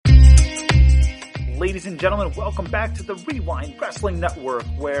ladies and gentlemen, welcome back to the Wre-Wind Wrestling Network,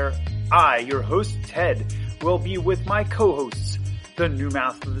 where I, your host, Ted, will be with my co-hosts, the New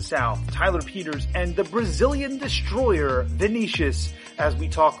Mouth of the South, Tyler Peters, and the Brazilian Destroyer, Vinicius, as we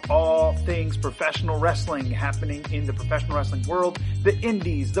talk all things professional wrestling happening in the professional wrestling world, the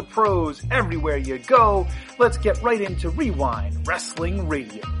indies, the pros, everywhere you go. Let's get right into Wre-Wind Wrestling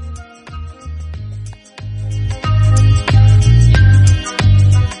Radio.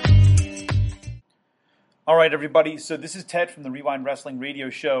 All right, everybody. So this is Ted from the Wre-Wind Wrestling Radio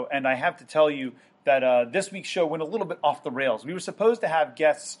Show, and I have to tell you that this week's show went a little bit off the rails. We were supposed to have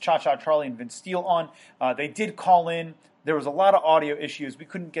guests Cha-Cha Charlie and Vince Steele on. They did call in. There was a lot of audio issues. We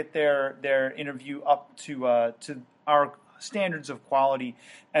couldn't get their interview up to our standards of quality.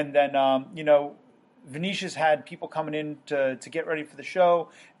 And then, Vinicius had people coming in to get ready for the show,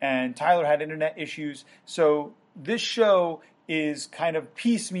 and Tyler had internet issues. So this show is kind of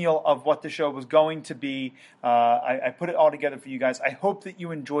piecemeal of what the show was going to be. I put it all together for you guys. I hope that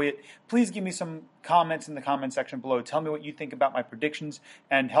you enjoy it. Please give me some comments in the comment section below. Tell me what you think about my predictions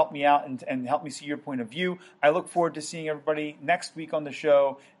and help me out and help me see your point of view. I look forward to seeing everybody next week on the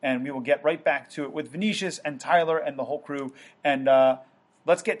show, and we will get right back to it with Vinicius and Tyler and the whole crew. And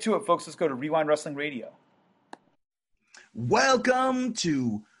let's get to it, folks. Let's go to Wre-Wind Wrestling Radio. Welcome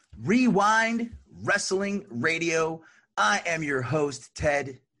to Wre-Wind Wrestling Radio. I am your host,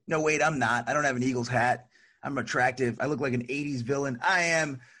 Ted. No, wait, I'm not. I don't have an Eagles hat. I'm attractive. I look like an 80s villain. I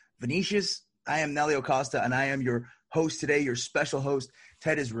am Vinicius. I am Nelly Acosta, and I am your host today, your special host.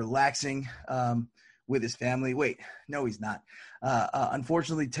 Ted is relaxing with his family. Wait, no, he's not.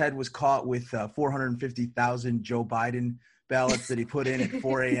 Unfortunately, Ted was caught with 450,000 Joe Biden ballots that he put in at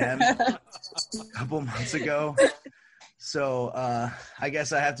 4 a.m. a couple months ago. So I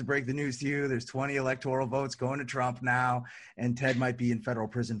guess I have to break the news to you. There's 20 electoral votes going to Trump now, and Ted might be in federal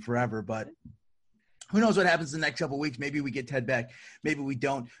prison forever. But who knows what happens in the next couple of weeks? Maybe we get Ted back. Maybe we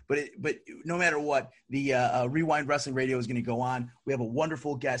don't. But no matter what, the Wre-Wind Wrestling Radio is going to go on. We have a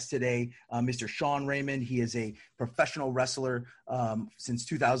wonderful guest today, Mr. Sean Raymond. He is a professional wrestler since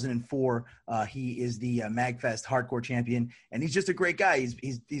 2004. He is the MagFest Hardcore Champion, and he's just a great guy.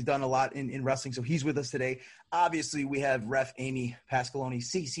 He's done a lot in wrestling, so he's with us today. Obviously, we have Ref Amy Pasqualoni,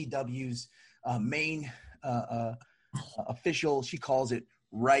 CCW's main official. She calls it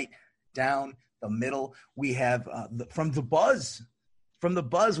right down the middle. We have from the Buzz,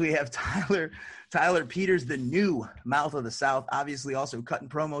 we have Tyler Peters, the new Mouth of the South, obviously also cutting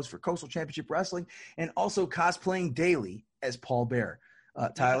promos for Coastal Championship Wrestling and also cosplaying daily as Paul Bear.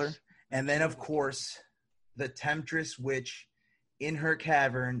 Tyler. Yes. And then, of course, the Temptress Witch in her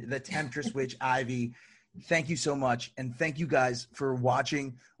cavern, the Temptress Witch Ivy. Thank you so much. And thank you guys for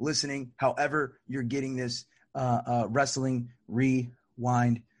watching, listening, however you're getting this Wrestling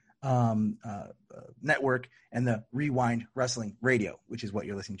Rewind network and the Wre-Wind Wrestling Radio, which is what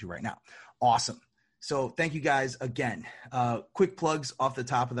you're listening to right now. Awesome. So thank you guys again. Quick plugs off the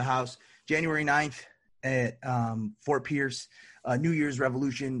top of the house. January 9th at Fort Pierce, New Year's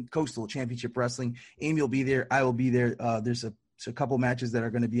Revolution, Coastal Championship Wrestling. Amy will be there. I will be there. There's a couple matches that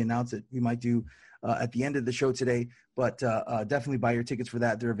are going to be announced that we might do at the end of the show today, but definitely buy your tickets for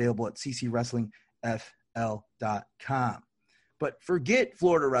that. They're available at ccwrestlingfl.com. But forget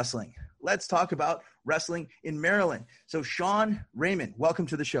Florida wrestling. Let's talk about wrestling in Maryland. So Sean Raymond, welcome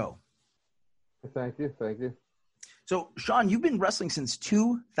to the show. Thank you. So Sean, you've been wrestling since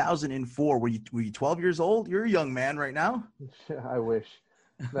 2004. Were you 12 years old? You're a young man right now. I wish.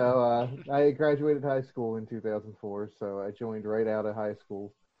 No, I graduated high school in 2004, so I joined right out of high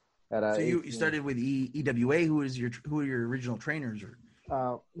school. So you started with EWA. Who are your original trainers?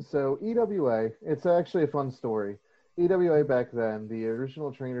 So EWA, it's actually a fun story. EWA back then, the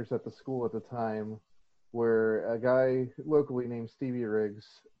original trainers at the school at the time were a guy locally named Stevie Riggs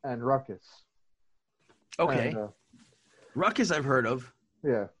and Ruckus. Okay. And, Ruckus I've heard of.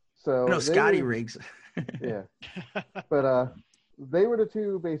 Yeah. So Scotty Riggs. Yeah. But they were the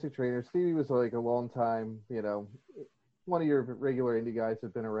two basic trainers. Stevie was like a long time, one of your regular indie guys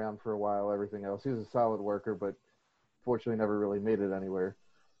had been around for a while, everything else. He was a solid worker, but fortunately never really made it anywhere.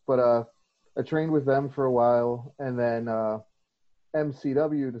 But I trained with them for a while, and then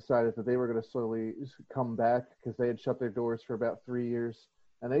MCW decided that they were going to slowly come back because they had shut their doors for about 3 years,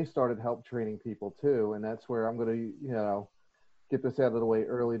 and they started help training people too. And that's where I'm going to, get this out of the way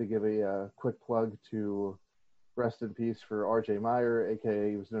early to give a quick plug to rest in peace for RJ Meyer, aka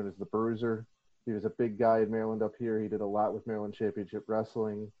he was known as the Bruiser. He was a big guy in Maryland up here. He did a lot with Maryland Championship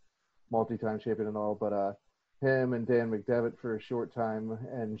Wrestling, multi-time champion and all, but him and Dan McDevitt for a short time,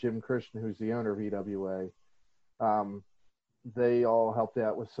 and Jim Christian, who's the owner of EWA. they all helped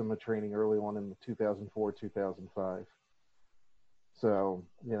out with some training early on in 2004, 2005. So,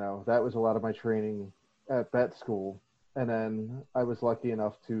 that was a lot of my training at that school. And then I was lucky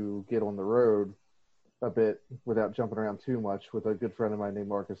enough to get on the road a bit without jumping around too much with a good friend of mine named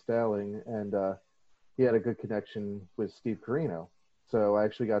Marcus Dowling. And he had a good connection with Steve Carino. So I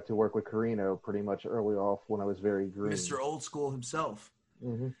actually got to work with Carino pretty much early off when I was very green. Mr. Old School himself.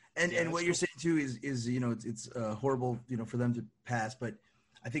 Mm-hmm. And what you're saying too is it's horrible for them to pass, but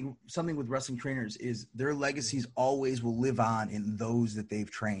I think something with wrestling trainers is their legacies always will live on in those that they've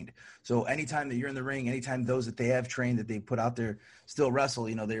trained. So anytime that you're in the ring, anytime those that they have trained that they put out there still wrestle,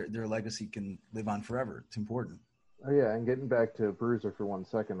 their legacy can live on forever. It's important. Oh, yeah, and getting back to Bruiser for 1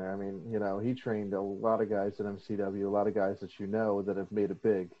 second there, I mean, he trained a lot of guys at MCW, a lot of guys that that have made it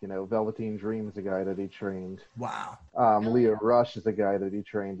big. Velveteen Dream is a guy that he trained. Wow. Leo Rush is a guy that he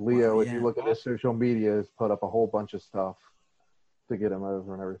trained. Leo, if you look at his social media, has put up a whole bunch of stuff to get him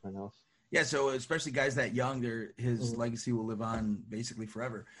over and everything else. Yeah, so especially guys that young, his legacy will live on basically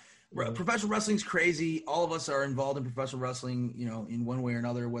forever. Professional wrestling's crazy. All of us are involved in professional wrestling, in one way or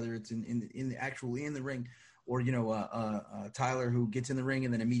another, whether it's in the ring, or Tyler, who gets in the ring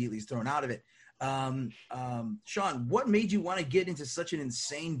and then immediately is thrown out of it. Sean, what made you want to get into such an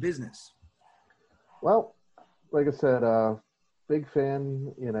insane business? Well, like I said, big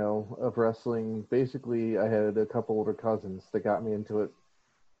fan, of wrestling. Basically, I had a couple older cousins that got me into it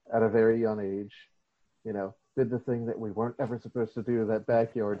at a very young age. Did the thing that we weren't ever supposed to do, that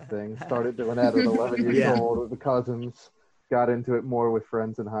backyard thing. Started doing that at 11 years old with the cousins. Got into it more with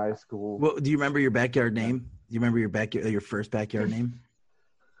friends in high school. Well, do you remember your backyard name? Do you remember your first backyard name?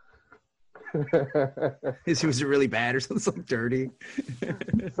 Was it really bad or something dirty?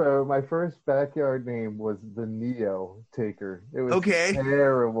 So my first backyard name was the Neo Taker. It was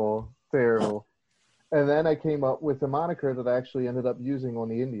terrible. And then I came up with a moniker that I actually ended up using on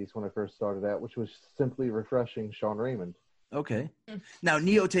the Indies when I first started out, which was simply refreshing Sean Raymond. Okay. Now,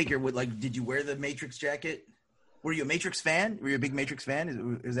 Neo Taker, did you wear the Matrix jacket? Were you a Matrix fan? Were you a big Matrix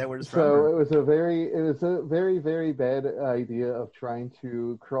fan? Is that where it's from? So it was a very, very bad idea of trying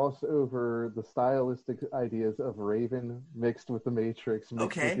to cross over the stylistic ideas of Raven mixed with the Matrix,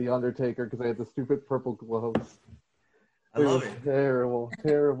 mixed with the Undertaker, because I had the stupid purple gloves. I love it.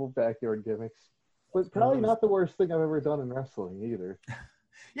 Terrible backyard gimmicks. But probably not the worst thing I've ever done in wrestling either.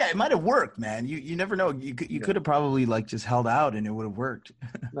 Yeah, it might have worked, man. You never know. You could have probably just held out and it would have worked.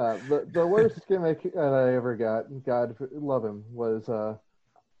 No, the worst gimmick that I ever got, God love him, was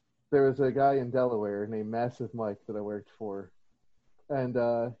there was a guy in Delaware named Massive Mike that I worked for.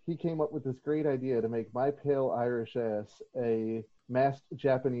 And he came up with this great idea to make my pale Irish ass a masked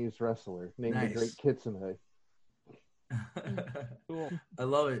Japanese wrestler named the Great Kitsune. Cool. I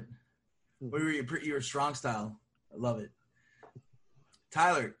love it. You were strong style. I love it.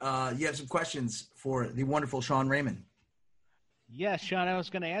 Tyler, you have some questions for the wonderful Sean Raymond. Yes, Sean, I was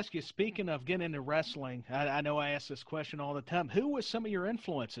going to ask you, speaking of getting into wrestling, I know I ask this question all the time. Who was some of your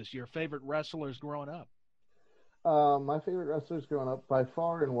influences, your favorite wrestlers growing up? My favorite wrestlers growing up, by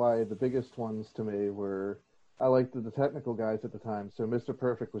far and wide, the biggest ones to me were, I liked the technical guys at the time, so Mr.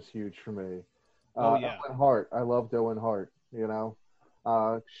 Perfect was huge for me. Owen Hart, I loved Owen Hart,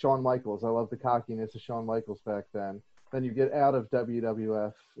 Shawn Michaels, I loved the cockiness of Shawn Michaels back then. Then you get out of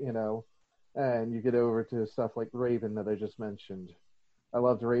WWF, and you get over to stuff like Raven that I just mentioned. I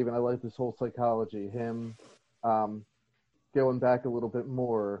loved Raven. I liked his whole psychology. Him, going back a little bit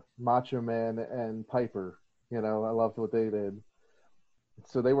more, Macho Man and Piper. I loved what they did.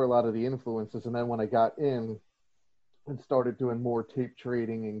 So they were a lot of the influences. And then when I got in and started doing more tape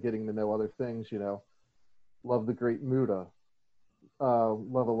trading and getting to know other things, loved the Great Muta.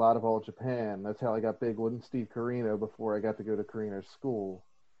 Love a lot of All Japan. That's how I got big with Steve Carino before I got to go to Carino's school.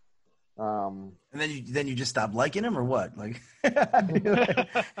 And then you just stopped liking him, or what?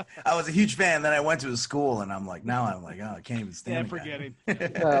 I was a huge fan. Then I went to his school, and oh, I can't even stand him. Forget him.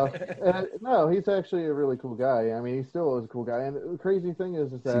 No, he's actually a really cool guy. I mean, he still is a cool guy. And the crazy thing is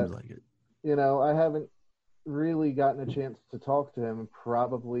that seems like it. I haven't really gotten a chance to talk to him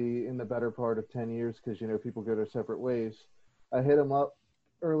probably in the better part of 10 years because people go their separate ways. I hit him up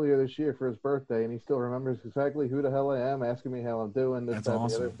earlier this year for his birthday, and he still remembers exactly who the hell I am, asking me how I'm doing, this, that,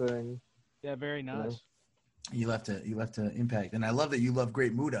 awesome. The other thing. Yeah, very nice. You left an impact, and I love that you love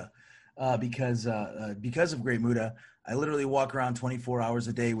Great Muta, because of Great Muta, I literally walk around 24 hours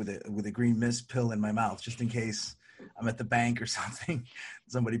a day with a green mist pill in my mouth, just in case I'm at the bank or something,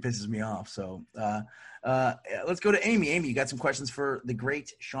 somebody pisses me off. So let's go to Amy. Amy, you got some questions for the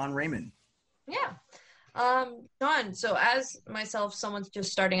great Sean Raymond? Yeah. John, so as myself, someone's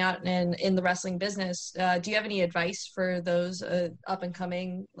just starting out in the wrestling business, do you have any advice for those up and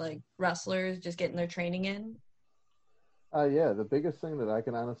coming like wrestlers just getting their training in? Yeah, the biggest thing that I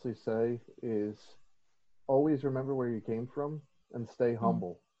can honestly say is always remember where you came from and stay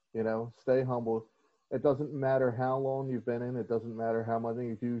humble. Stay humble. It doesn't matter how long you've been in, it doesn't matter how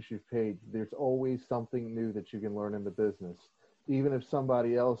many dues you've paid. There's always something new that you can learn in the business. Even if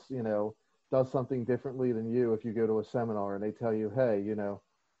somebody else, does something differently than you, if you go to a seminar and they tell you, hey,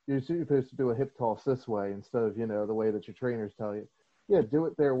 you're supposed to do a hip toss this way instead of, the way that your trainers tell you. Yeah, do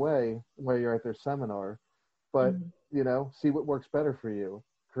it their way while you're at their seminar. But, see what works better for you.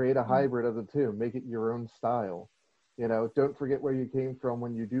 Create a hybrid of the two. Make it your own style. Don't forget where you came from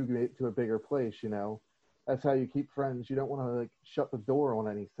when you do get to a bigger place, That's how you keep friends. You don't want to, shut the door on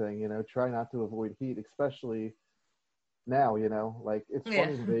anything, Try not to avoid heat, especially now, It's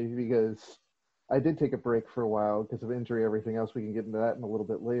funny today because I did take a break for a while because of injury, everything else. We can get into that in a little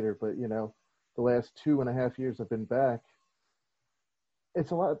bit later. But, the last 2.5 years I've been back,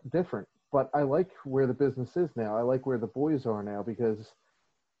 it's a lot different. But I like where the business is now. I like where the boys are now because,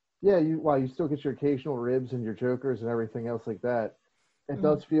 while you still get your occasional ribs and your jokers and everything else like that, it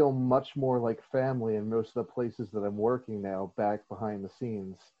does feel much more like family in most of the places that I'm working now back behind the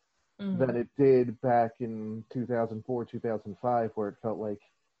scenes than it did back in 2004, 2005, where it felt like,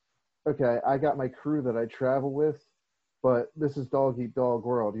 okay, I got my crew that I travel with, but this is dog eat dog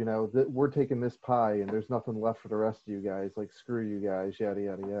world, we're taking this pie and there's nothing left for the rest of you guys, screw you guys, yada,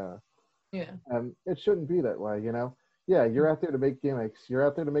 yada, yada. Yeah. It shouldn't be that way, Yeah, you're out there to make gimmicks. You're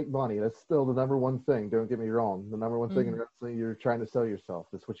out there to make money. That's still the number one thing. Don't get me wrong. The number one thing in wrestling, you're trying to sell yourself.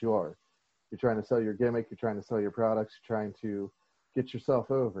 That's what you are. You're trying to sell your gimmick. You're trying to sell your products. You're trying to get yourself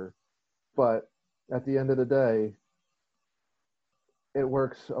over. But at the end of the day, it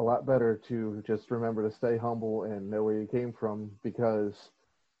works a lot better to just remember to stay humble and know where you came from, because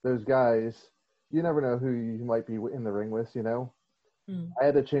those guys, you never know who you might be in the ring with, I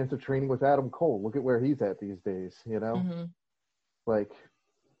had a chance of training with Adam Cole. Look at where he's at these days, you never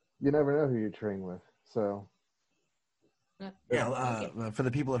know who you train with. So, for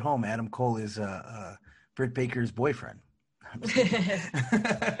the people at home, Adam Cole is Britt Baker's boyfriend.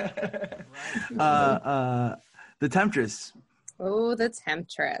 The Temptress. Oh, the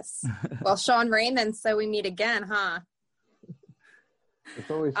Temptress. Well, Sean Raymond, so we meet again, huh? It's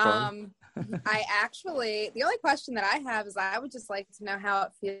always fun. The only question that I have is I would just like to know how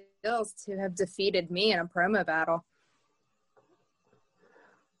it feels to have defeated me in a promo battle.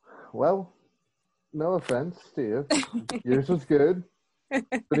 Well, no offense to you. Yours was good.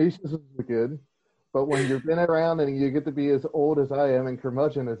 Phoenicia's was good. But when you've been around and you get to be as old as I am and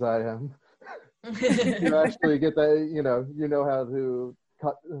curmudgeon as I am, you actually get that, you know how to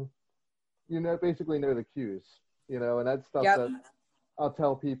cut, basically know the cues, and that's stuff that I'll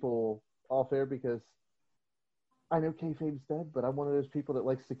tell people off air, because I know kayfabe's dead, but I'm one of those people that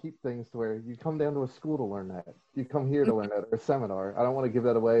likes to keep things to where you come down to a school to learn that. You come here to learn that, or a seminar. I don't want to give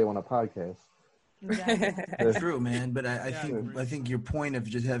that away on a podcast. Exactly. True, man. But I think your point of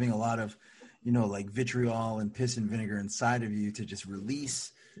just having a lot of, vitriol and piss and vinegar inside of you to just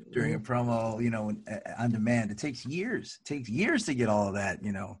release during a promo, on demand. It takes years. It takes years to get all of that,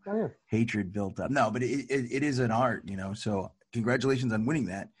 hatred built up. No, but it is an art, So congratulations on winning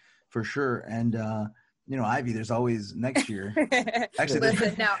that for sure. And Ivy, there's always next year.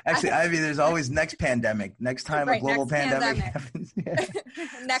 Ivy, there's always next pandemic. Next time a global pandemic happens. Yeah.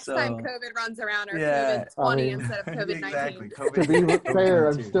 Next time COVID runs around, or COVID-20 instead of COVID-19. Exactly. To be fair,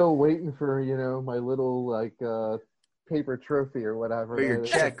 I'm still waiting for, my little, paper trophy or whatever. For your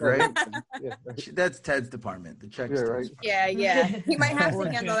check, right? Yeah. That's Ted's department. The check's right. Yeah. He might have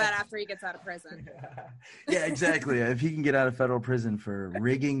to handle that after he gets out of prison. Yeah, exactly. If he can get out of federal prison for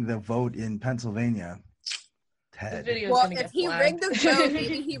rigging the vote in Pennsylvania, Ted. Well, if he rigged the vote,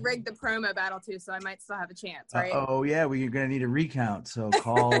 maybe he rigged the promo battle too, so I might still have a chance, right? We're going to need a recount, so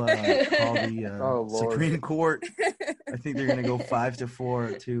call the Supreme Court. I think they're going to go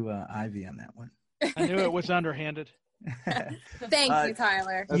 5-4 to Ivy on that one. I knew it was underhanded. Thank you,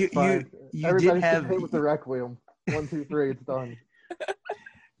 Tyler. You Everybody did have hit with the Requiem. 1, 2, 3, it's done.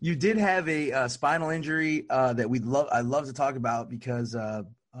 You did have a spinal injury that I'd love to talk about, because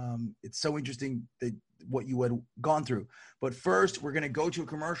it's so interesting that what you had gone through. But first, we're going to go to a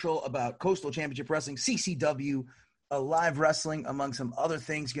commercial about Coastal Championship Wrestling, CCW, live wrestling, among some other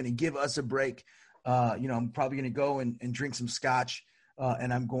things. Going to give us a break. I'm probably going to go and drink some scotch,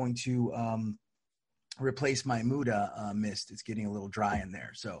 and I'm going to replace my Muda mist. It's getting a little dry in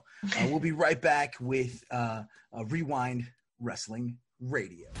there. So we'll be right back with Wre-Wind Wrestling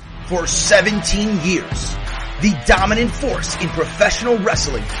Radio. For 17 years, the dominant force in professional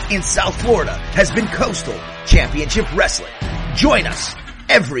wrestling in South Florida has been Coastal Championship Wrestling. Join us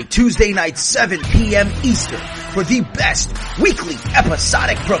every Tuesday night, 7 p.m. Eastern, for the best weekly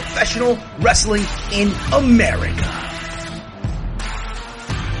episodic professional wrestling in America.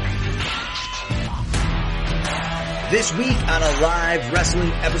 This week on a live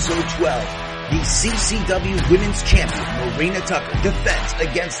wrestling episode 12, the CCW Women's Champion, Marina Tucker, defends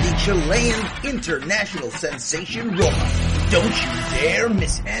against the Chilean international sensation, Roma. Don't you dare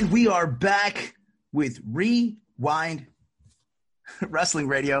miss it. And we are back with Wre-Wind Wrestling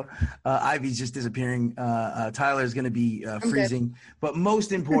Radio. Ivy's just disappearing. Tyler is going to be freezing. But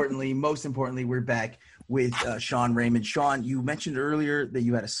most importantly, we're back with Sean Raymond. Sean, you mentioned earlier that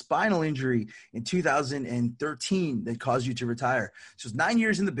you had a spinal injury in 2013 that caused you to retire. So it's 9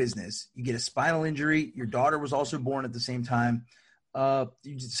 years in the business. You get a spinal injury. Your daughter was also born at the same time.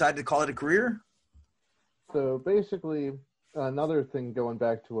 You decided to call it a career? So basically, another thing going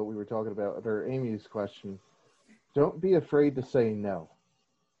back to what we were talking about, or Amy's question, don't be afraid to say no.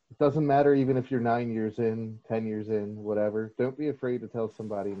 It doesn't matter even if you're 9 years in, 10 years in, whatever. Don't be afraid to tell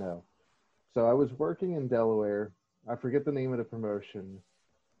somebody no. So I was working in Delaware. I forget the name of the promotion,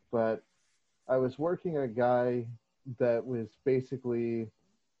 but I was working a guy that was basically,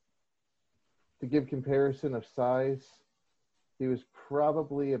 to give comparison of size, he was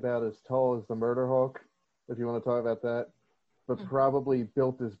probably about as tall as the Murder Hawk, if you want to talk about that, but probably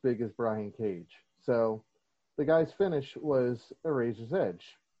built as big as Brian Cage. So the guy's finish was a Razor's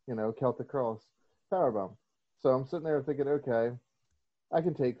Edge, Celtic Cross, Powerbomb. So I'm sitting there thinking, okay, I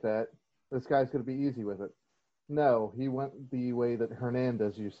can take that. This guy's going to be easy with it. No, he went the way that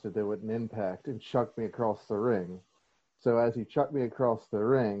Hernandez used to do it in Impact and chucked me across the ring. So as he chucked me across the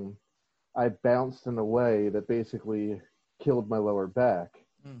ring, I bounced in a way that basically killed my lower back.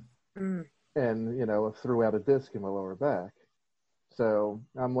 And, threw out a disc in my lower back. So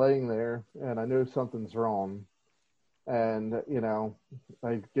I'm laying there and I know something's wrong. And,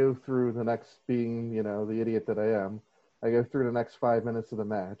 I go through the next, being, the idiot that I am, I go through the next 5 minutes of the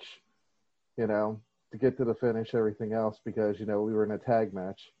match, to get to the finish, everything else, because, we were in a tag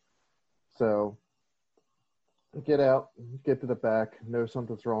match. So get out, get to the back, know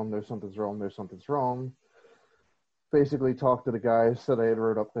something's wrong. Basically talk to the guys that I had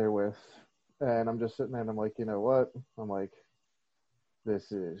rode up there with. And I'm just sitting there and I'm like, you know what? I'm like,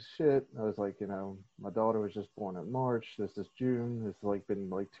 this is shit. I was like, my daughter was just born in March. This is June. It's been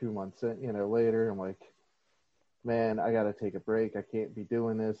 2 months in, later. I'm like, man, I got to take a break. I can't be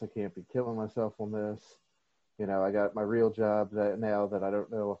doing this. I can't be killing myself on this. I got my real job now that I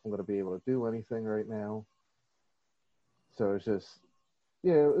don't know if I'm going to be able to do anything right now. So it's just,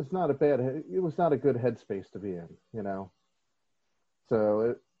 it was not a good headspace to be in, So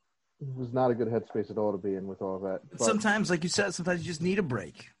it was not a good headspace at all to be in with all that. But sometimes, like you said, sometimes you just need a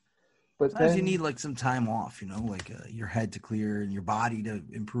break. But sometimes you need some time off, your head to clear and your body to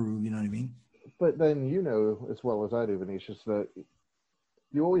improve, you know what I mean? But then as well as I do, Vinicius, that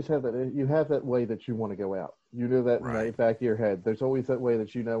you always have that. You have that way that you want to go out. You know that right in the back of your head. There's always that way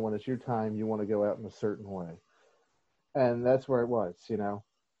that when it's your time, you want to go out in a certain way. And that's where it was. A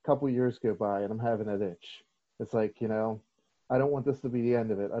couple of years go by, and I'm having that itch. It's like, I don't want this to be the end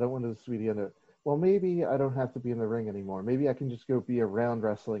of it. I don't want this to be the end of it. Well, maybe I don't have to be in the ring anymore. Maybe I can just go be around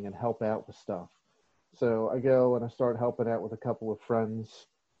wrestling and help out with stuff. So I go and I start helping out with a couple of friends,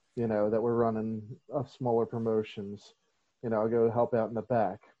 that were running smaller promotions. I go to help out in the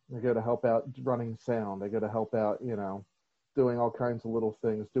back. I go to help out running sound. I go to help out, doing all kinds of little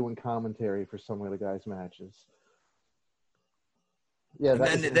things, doing commentary for some of the guys' matches. Yeah.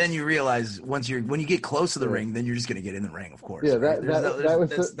 Then you realize when you get close to the ring, then you're just going to get in the ring, of course. Yeah, right?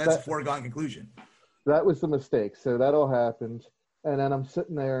 That's a foregone conclusion. That was the mistake. So that all happened. And then I'm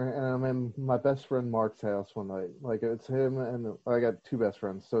sitting there, and I'm in my best friend Mark's house one night. It's him, and I got two best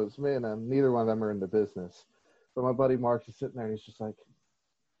friends. So it's me, and neither one of them are in the business. But my buddy Mark is sitting there, and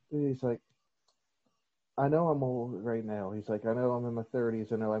he's like, I know I'm old right now. He's like, I know I'm in my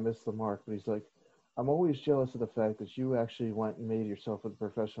 30s. I know I missed the mark. But he's like, I'm always jealous of the fact that you actually went and made yourself a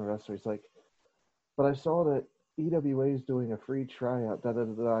professional wrestler. He's like, but I saw that EWA is doing a free tryout.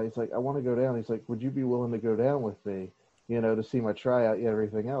 He's like, I want to go down. He's like, would you be willing to go down with me? To see my tryout and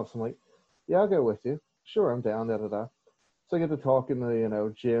everything else. I'm like, yeah, I'll go with you. Sure, I'm down, So I get to talking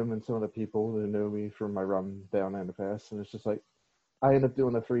to, Jim and some of the people who know me from my run down in the past. And it's just like, I end up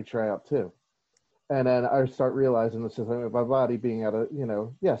doing a free tryout too. And then I start realizing this is my body being out of,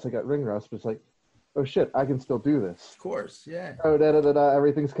 yes, I got ring rust, but it's like, oh shit, I can still do this. Of course, yeah. Oh,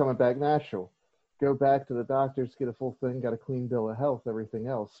 everything's coming back natural. go back to the doctors, get a full thing, got a clean bill of health, everything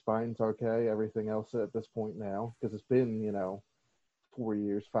else. Spine's okay, everything else at this point now, because it's been, 4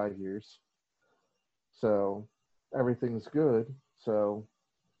 years, 5 years. So everything's good. So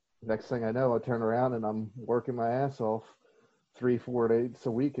next thing I know, I turn around and I'm working my ass off 3-4 days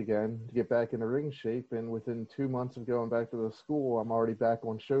a week again to get back into ring shape. And within 2 months of going back to the school, I'm already back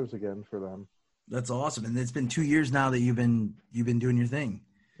on shows again for them. That's awesome. And it's been 2 years now that you've been doing your thing.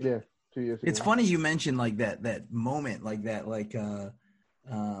 Yeah, 2 years ago. It's funny you mentioned like that moment, like that,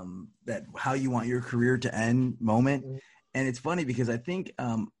 that how you want your career to end moment. Mm-hmm. And it's funny because I think,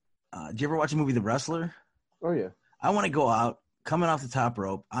 did you ever watch the movie The Wrestler? Oh, yeah. I want to go out, coming off the top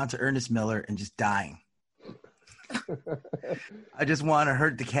rope, onto Ernest Miller and just dying. I just want to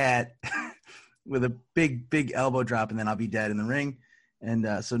hurt the cat with a big elbow drop, and then I'll be dead in the ring.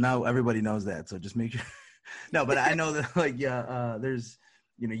 And so now everybody knows that. So just make sure. No, but I know that there's,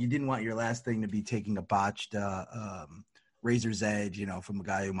 you didn't want your last thing to be taking a botched razor's edge, from a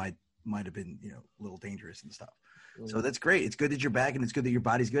guy who might have been, a little dangerous and stuff. So that's great. It's good that you're back, and it's good that your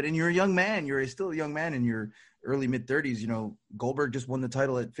body's good. And you're a young man. You're still a young man in your early mid-30s. Goldberg just won the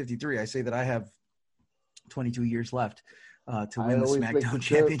title at 53. I say that I have 22 years left to win the SmackDown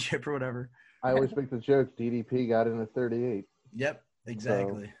championship or whatever. I always make the joke, DDP got in at 38. Yep,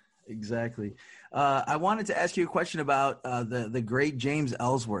 exactly. So. Exactly. I wanted to ask you a question about the great James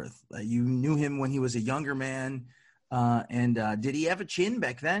Ellsworth. You knew him when he was a younger man. And did he have a chin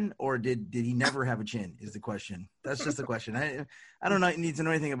back then, or did he never have a chin? Is the question. That's just the question. I don't need to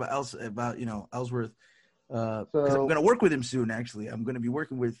know anything about Ellsworth. Because I'm going to work with him soon. Actually, I'm going to be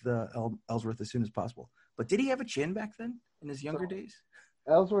working with Ellsworth as soon as possible. But did he have a chin back then in his younger days?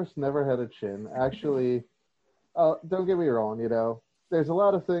 Ellsworth never had a chin. Actually, don't get me wrong. There's a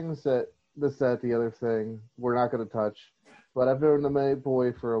lot of things that this, that, the other thing we're not going to touch. But I've known the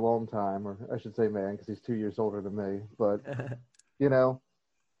boy for a long time, or I should say man, because he's 2 years older than me. But,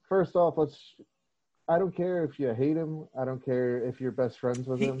 first off, I don't care if you hate him. I don't care if you're best friends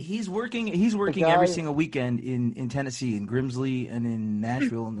with him. He's working every single weekend in Tennessee, in Grimsley, and in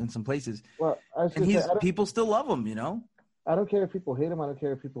Nashville, and in some places. Well, people still love him, I don't care if people hate him. I don't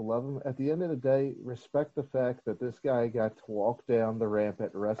care if people love him. At the end of the day, respect the fact that this guy got to walk down the ramp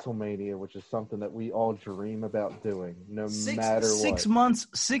at WrestleMania, which is something that we all dream about doing, matter what. 6 months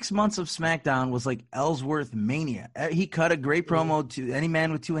of SmackDown was like Ellsworth mania. He cut a great promo to any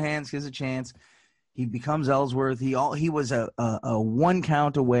man with two hands gives a chance. He becomes Ellsworth. He was a 1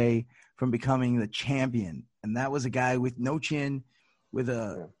 count away from becoming the champion, and that was a guy with no chin, with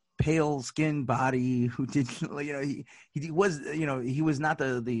a pale skinned body who didn't, he was not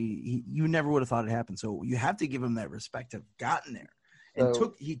you never would have thought it happened. So you have to give him that respect to have gotten there, and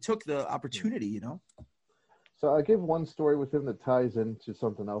he took the opportunity, So I give one story with him that ties into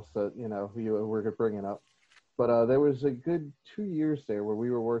something else that, you were bringing up. But there was a good 2 years there where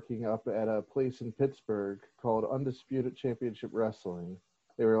we were working up at a place in Pittsburgh called Undisputed Championship Wrestling.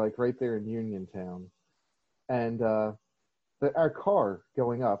 They were like right there in Uniontown. And our car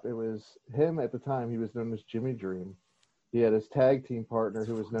going up, it was him at the time. He was known as Jimmy Dream. He had his tag team partner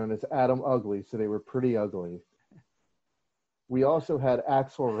who was known as Adam Ugly, so they were pretty ugly. We also had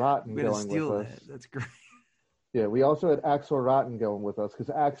Axel Rotten going with us. That's great. Yeah, we also had Axel Rotten going with us because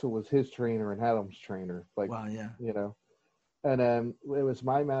Axel was his trainer and Adam's trainer. Wow, yeah. And then it was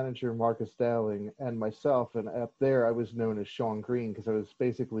my manager, Marcus Dowling, and myself. And up there, I was known as Sean Green because I was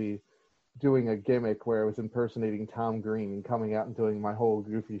basically doing a gimmick where I was impersonating Tom Green and coming out and doing my whole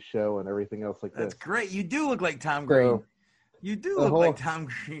goofy show and everything else like That's this. Great. You do look like Tom Green. You do look like Tom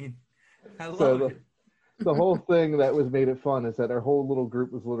Green. I love it. The whole thing that was made it fun is that our whole little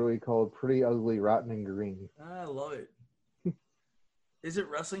group was literally called Pretty Ugly, Rotten, and Green. I love it. Isn't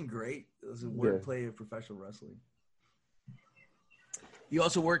wrestling great? It was a wordplay of professional wrestling. You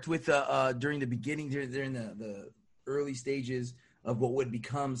also worked with during the beginning, during the early stages of what would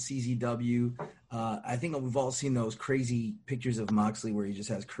become CZW. I think we've all seen those crazy pictures of Moxley where he just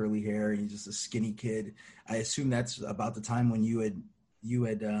has curly hair and he's just a skinny kid. I assume that's about the time when you had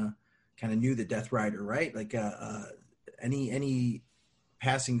kind of knew the Death Rider, right? Like any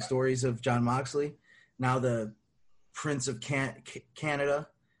passing stories of John Moxley? Now the Prince of Canada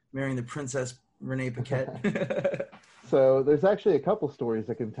marrying the Princess Renee Paquette. So there's actually a couple stories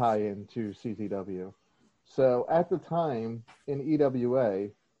that can tie into CZW. So at the time in EWA,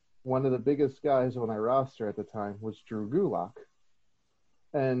 one of the biggest guys on our roster at the time was Drew Gulak.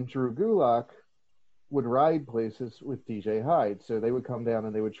 And Drew Gulak would ride places with DJ Hyde. So they would come down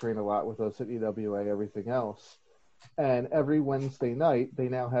and they would train a lot with us at EWA, everything else. And every Wednesday night, they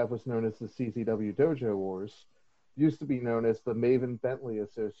now have what's known as the CZW Dojo Wars. Used to be known as the Maven Bentley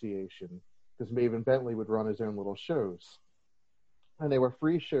Association. because Maven Bentley would run his own little shows. And they were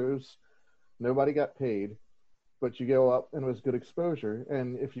free shows. Nobody got paid, but you go up and it was good exposure.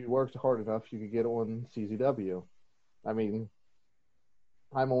 And if you worked hard enough, you could get on CZW. I mean,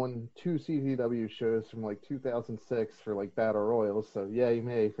 I'm on 2 CZW shows from like 2006 for like Battle Royals, so yay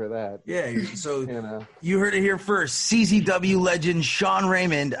me for that. Yeah, so you heard it here first. CZW legend Sean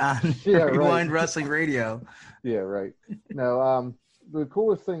Raymond on Rewind Wrestling Radio. Yeah, right. No, the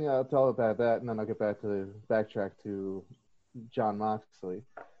coolest thing I'll tell about that, and then I'll get backtrack to John Moxley,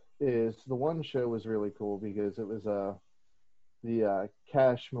 is the one show was really cool because it was the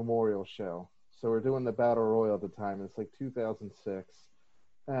Cash Memorial show. So we're doing the Battle Royal at the time. It's like 2006.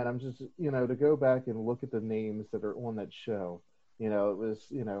 And I'm just, to go back and look at the names that are on that show. It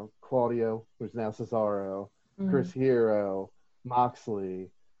was, Claudio, who's now Cesaro, Chris Hero,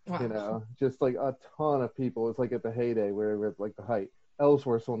 Moxley, Wow. just like a ton of people. It's like at the heyday where we're at like the height.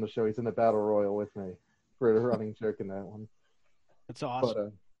 Ellsworth's on the show. He's in the Battle Royal with me for the running joke in that one. That's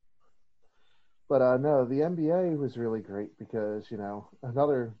awesome. But no, the NBA was really great because,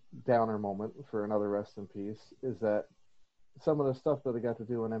 another downer moment for another rest in peace is that some of the stuff that I got to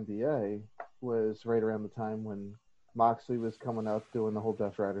do on NBA was right around the time when Moxley was coming up doing the whole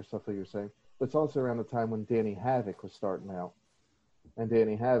Death Rider stuff that you're saying. But it's also around the time when Danny Havoc was starting out. And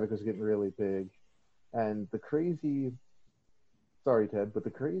Danny Havoc was getting really big. And the crazy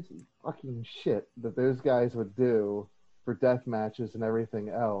fucking shit that those guys would do for death matches and everything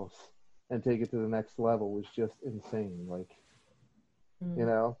else and take it to the next level was just insane. Like,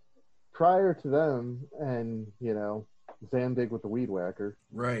 prior to them and, Zandig with the Weed Whacker.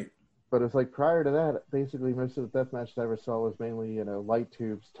 Right. But it's like prior to that, basically most of the death matches I ever saw was mainly, light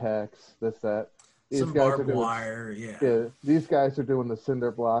tubes, tacks, this, that. Some barbed wire, yeah. These guys are doing the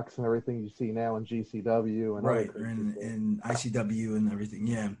cinder blocks and everything you see now in GCW and right, and ICW and everything.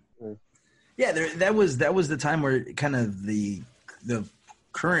 Yeah, that was the time where kind of the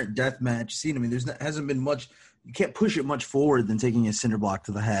current death match scene. I mean, hasn't been much. You can't push it much forward than taking a cinder block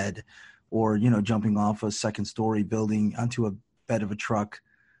to the head, or jumping off a second story building onto a bed of a truck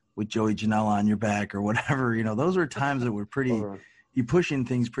with Joey Janela on your back or whatever. Those were times that were pretty. You pushing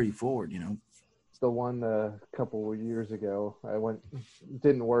things pretty forward. The one a couple of years ago,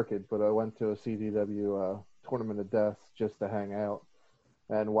 didn't work it, but I went to a CDW Tournament of Death just to hang out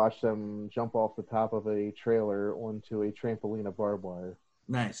and watch them jump off the top of a trailer onto a trampoline of barbed wire.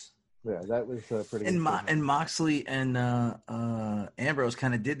 Nice. Yeah, that was pretty. And Moxley and Ambrose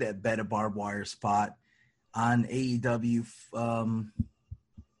kind of did that bed of barbed wire spot on AEW.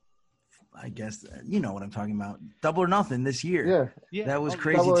 I guess you know what I'm talking about. Double or Nothing this year. Yeah. That was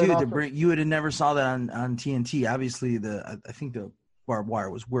crazy too. To bring you would have never saw that on TNT. Obviously, I think the barbed wire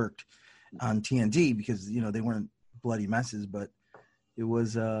was worked on TNT because they weren't bloody messes, but it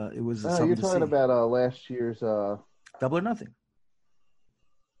was something you're to talking see. about last year's Double or Nothing.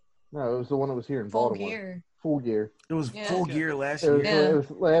 No, it was the one that was here in Baltimore. Full Gear. It was Full Gear last year. It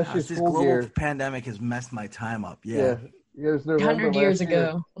was last year's this Full global Gear. Pandemic has messed my time up. Yeah. It was November 100 years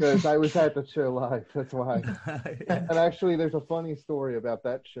ago. Because I was at the show live. That's why. And actually, there's a funny story about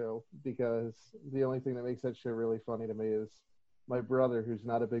that show because the only thing that makes that show really funny to me is my brother, who's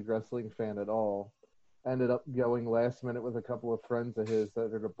not a big wrestling fan at all, ended up going last minute with a couple of friends of his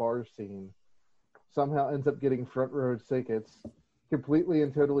that are the bar scene. Somehow ends up getting front row tickets, completely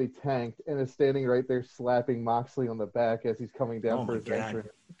and totally tanked, and is standing right there slapping Moxley on the back as he's coming down for his entrance.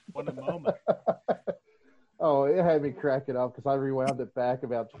 What a moment. Oh, it had me cracking up because I rewound it back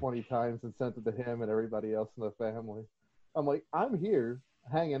about 20 times and sent it to him and everybody else in the family. I'm like, I'm here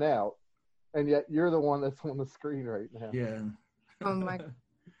hanging out, and yet you're the one that's on the screen right now. Yeah. Oh my.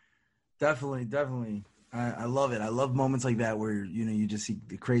 Definitely. I love it. I love moments like that where, you just see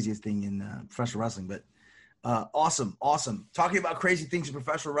the craziest thing in professional wrestling. But awesome. Talking about crazy things in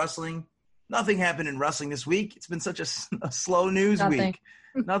professional wrestling, nothing happened in wrestling this week. It's been such a slow news week.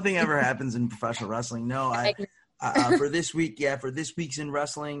 Nothing ever happens in professional wrestling. No, for this week, for this week's in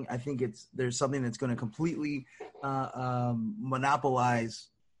wrestling, I think there's something that's going to completely monopolize.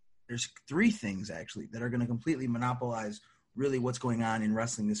 There's 3 things actually that are going to completely monopolize really what's going on in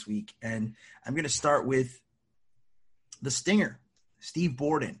wrestling this week. And I'm going to start with the Stinger, Steve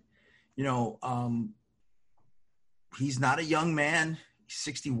Borden. He's not a young man.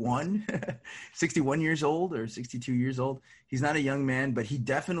 61 years old or 62 years old. He's not a young man, but he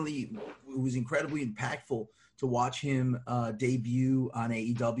definitely was incredibly impactful to watch him debut on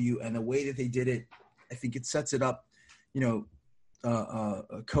AEW, and the way that they did it, I think it sets it up,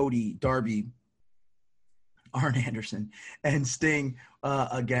 Cody, Darby, Arn Anderson, and Sting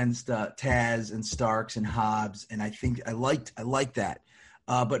against Taz and Starks and Hobbs, and I think I liked that.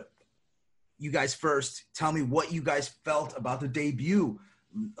 But you guys first. Tell me what you guys felt about the debut,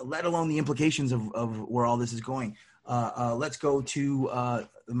 let alone the implications of where all this is going. Let's go to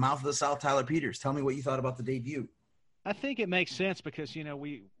the mouth of the South, Tyler Peters. Tell me what you thought about the debut. I think it makes sense because,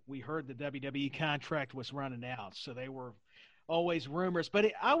 we heard the WWE contract was running out, so they were always rumors.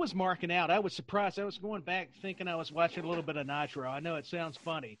 But I was marking out. I was surprised. I was going back thinking I was watching a little bit of Nitro. I know it sounds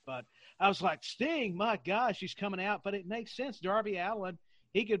funny, but I was like, Sting, my gosh, he's coming out. But it makes sense. Darby Allin,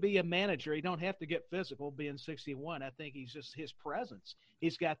 he could be a manager. He don't have to get physical being 61. I think he's just his presence.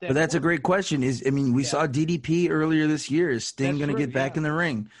 He's got that. But that's a great question. We saw DDP earlier this year. Is Sting going to get back in the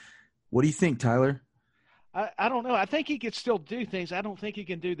ring? What do you think, Tyler? I don't know. I think he could still do things. I don't think he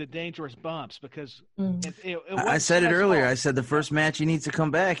can do the dangerous bumps because I said it earlier. I said the first match he needs to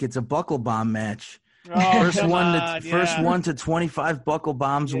come back. It's a buckle bomb match. Oh, first one to 25 buckle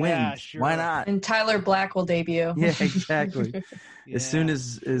bombs wins. Sure. Why not? And Tyler Black will debut. Yeah, exactly. As soon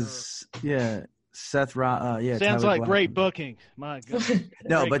as Seth sounds Tyler like Black. Great booking. My God.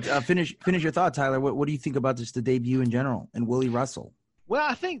 No, but finish your thought, Tyler. What do you think about just the debut in general and Willie Russell? Well,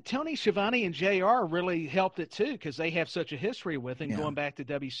 I think Tony Schiavone and JR really helped it too because they have such a history with him going back to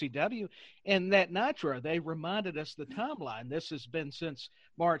WCW. And that Nitro, they reminded us the timeline. This has been since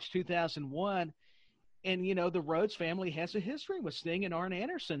March 2001. And, the Rhodes family has a history with Sting and Arn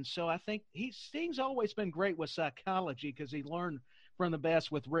Anderson. So I think Sting's always been great with psychology because he learned from the best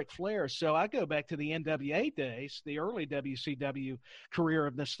with Ric Flair. So I go back to the NWA days, the early WCW career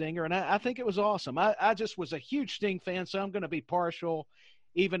of the Stinger, and I think it was awesome. I just was a huge Sting fan, so I'm going to be partial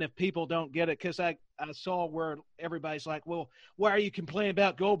even if people don't get it, because I saw where everybody's like, well, why are you complaining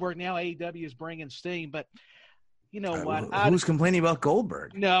about Goldberg? Now AEW is bringing Sting, but you know what? Who's complaining about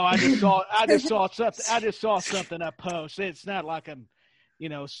Goldberg? No, I just saw something I post. It's not like I'm,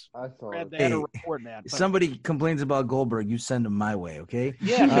 read that or reporting that. But, somebody complains about Goldberg, you send them my way, okay?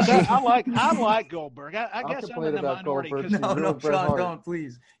 Yeah, because I like Goldberg. I guess I'm in the minority. No, Sean, don't,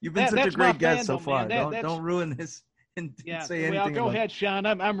 please. You've been such a great guest so far. Don't ruin this. And say anything. Go ahead, Sean.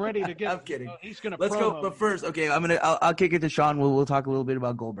 I'm ready to get. I'm kidding. He's gonna. Let's go. But first, okay, I'll kick it to Sean. We'll talk a little bit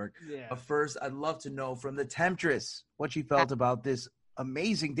about Goldberg. Yeah. But first, I'd love to know from the Temptress what she felt about this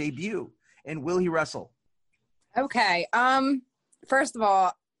amazing debut and will he wrestle? Okay. First of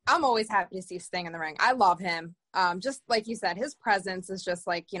all, I'm always happy to see Sting in the ring. I love him. Just like you said, his presence is just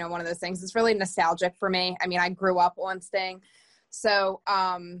like, one of those things. It's really nostalgic for me. I mean, I grew up on Sting. So,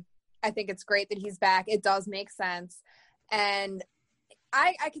 I think it's great that he's back. It does make sense. And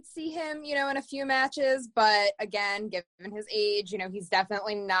I could see him, in a few matches, but again, given his age, he's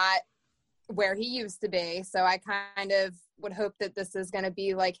definitely not where he used to be. So I kind of would hope that this is going to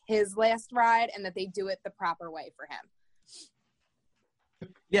be like his last ride and that they do it the proper way for him.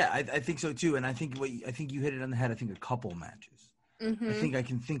 Yeah, I think so too. And I think you hit it on the head. I think a couple matches. Mm-hmm. I think I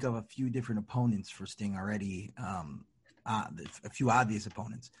can think of a few different opponents for Sting already. A few obvious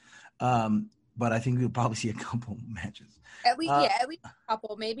opponents. But I think we'll probably see a couple matches. At least a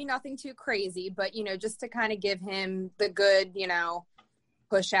couple. Maybe nothing too crazy, but just to kind of give him the good,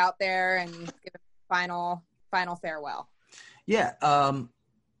 push out there and give him final farewell. Yeah.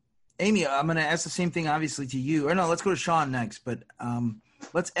 Amy, I'm going to ask the same thing, obviously, to you. Or no, let's go to Sean next. But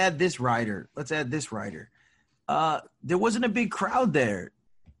let's add this rider. There wasn't a big crowd there.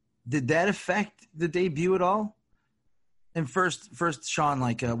 Did that affect the debut at all? And first, Sean,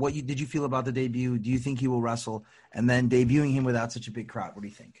 what did you feel about the debut? Do you think he will wrestle? And then debuting him without such a big crowd, what do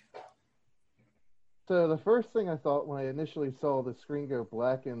you think? So the first thing I thought when I initially saw the screen go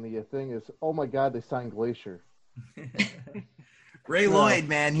black and the thing is, oh my God, they signed Glacier. Ray Lloyd,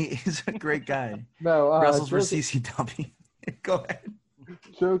 man, he's a great guy. No, wrestles for CCW. Go ahead.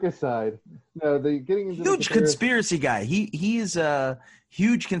 Joke aside, no, getting into huge conspiracy guy. He is a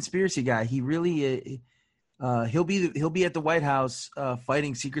huge conspiracy guy. He really. He'll be at the White House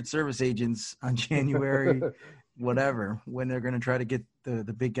fighting Secret Service agents on January, whatever, when they're going to try to get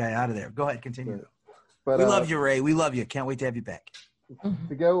the big guy out of there. Go ahead, continue. But, we love you, Ray. We love you. Can't wait to have you back.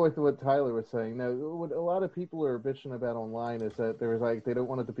 To go with what Tyler was saying, now what a lot of people are bitching about online is that they don't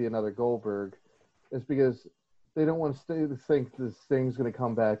want it to be another Goldberg. It's because they don't want to think this thing's going to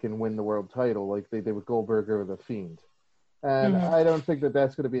come back and win the world title like they did with Goldberg or The Fiend. And I don't think that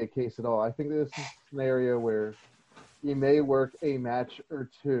that's going to be a case at all. I think this is a scenario where he may work a match or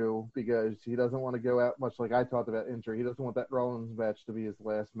two because he doesn't want to go out much like I talked about injury. He doesn't want that Rollins match to be his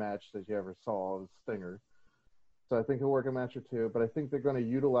last match that you ever saw as Stinger. So I think he'll work a match or two, but I think they're going to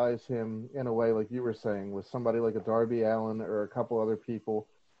utilize him in a way like you were saying with somebody like a Darby Allin or a couple other people,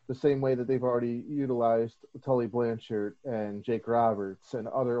 the same way that they've already utilized Tully Blanchard and Jake Roberts and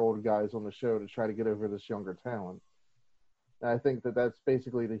other old guys on the show to try to get over this younger talent. And I think that that's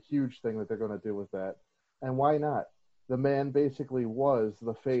basically the huge thing that they're going to do with that. And why not? The man basically was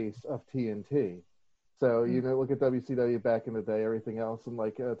the face of TNT. So, look at WCW back in the day, everything else, and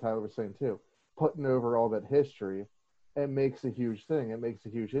like Tyler was saying too, putting over all that history, it makes a huge thing. It makes a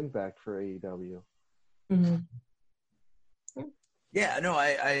huge impact for AEW. Mm-hmm. Yeah, no,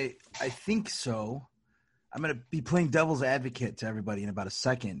 I think so. I'm going to be playing devil's advocate to everybody in about a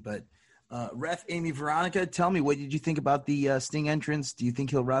second, but Ref, Amy, Veronica, tell me, what did you think about the Sting entrance? Do you think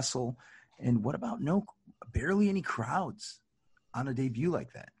he'll wrestle? And what about barely any crowds on a debut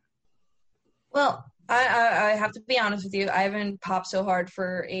like that? Well, I have to be honest with you. I haven't popped so hard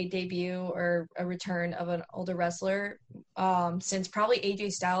for a debut or a return of an older wrestler since probably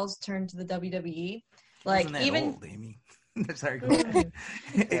AJ Styles turned to the WWE. Like, wasn't that even old, Amy. Sorry, go ahead.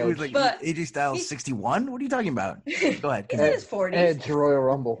 It was like AJ Styles 61. What are you talking about? Go ahead. He's in his 40s. Edge Royal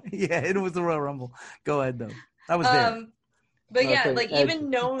Rumble. Yeah, it was the Royal Rumble. Go ahead, though. I was there. But yeah, like Edge. even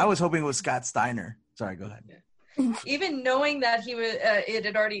knowing, I was hoping it was Scott Steiner. Sorry, go ahead. Even knowing that he was, it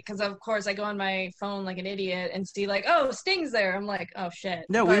had already, because of course I go on my phone like an idiot and see like, oh, Sting's there. I'm like, oh shit.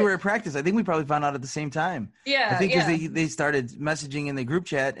 No, we were at practice. I think we probably found out at the same time. Yeah, I think because they started messaging in the group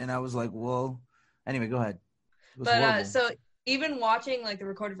chat, and I was like, well, anyway, go ahead. But so even watching like the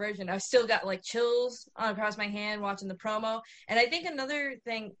recorded version, I still got like chills across my hand watching the promo. And I think another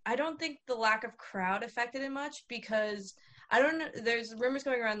thing, I don't think the lack of crowd affected it much because I don't know. There's rumors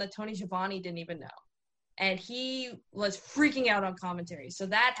going around that Tony Schiavone didn't even know. And he was freaking out on commentary. So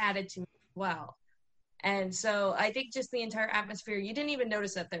that added to it as well. And so I think just the entire atmosphere, you didn't even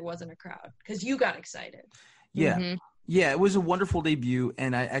notice that there wasn't a crowd because you got excited. Yeah. Mm-hmm. Yeah, it was a wonderful debut.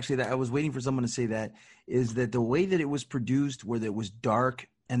 And I was waiting for someone to say that, is that the way that it was produced, where it was dark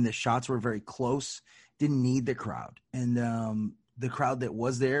and the shots were very close, didn't need the crowd. And the crowd that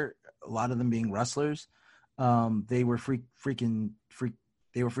was there, a lot of them being wrestlers, they were freaking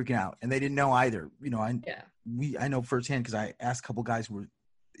out, and they didn't know either. I know firsthand because I asked a couple guys who were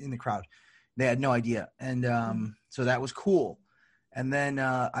in the crowd. They had no idea, and so that was cool. And then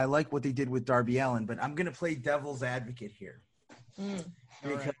I like what they did with Darby Allin, but I'm going to play devil's advocate here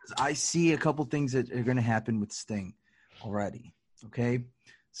because I see a couple things that are going to happen with Sting already. Okay,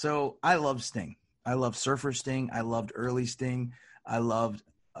 so I love Sting. I love Surfer Sting. I loved early Sting. I loved.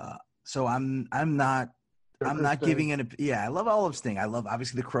 So I'm not giving it a – yeah, I love all of Sting. I love,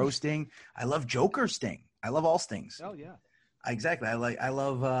 obviously, the Crow Sting. I love Joker Sting. I love all Stings. Oh, yeah. Exactly. I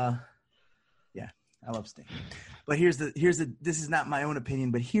love Sting. But this is not my own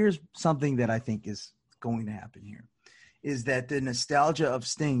opinion, but here's something that I think is going to happen here, is that the nostalgia of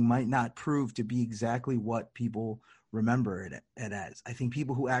Sting might not prove to be exactly what people remember it as. I think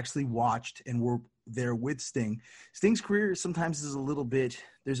people who actually watched and were there with Sting's career sometimes is there's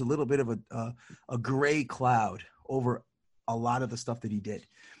a little bit of a gray cloud over a lot of the stuff that he did.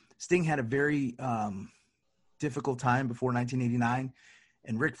 Sting had a very difficult time before 1989,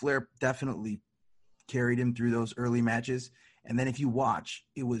 and Ric Flair definitely carried him through those early matches. And then if you watch,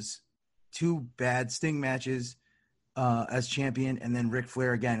 it was 2 bad Sting matches as champion, and then Ric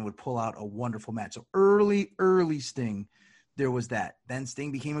Flair again would pull out a wonderful match. So early Sting, there was that. Then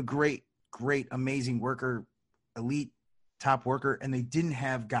Sting became a great, amazing worker, elite top worker, and they didn't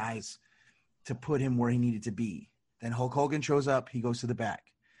have guys to put him where he needed to be. Then Hulk Hogan shows up, he goes to the back.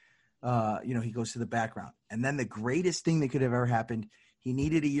 He goes to the background. And then the greatest thing that could have ever happened, he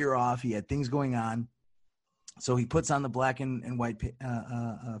needed a year off. He had things going on. So he puts on the black and white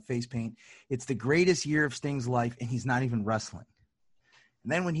face paint. It's the greatest year of Sting's life, and he's not even wrestling.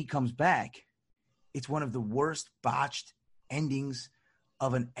 And then when he comes back, it's one of the worst botched endings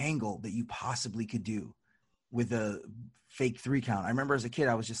of an angle that you possibly could do with a fake 3 count. I remember as a kid,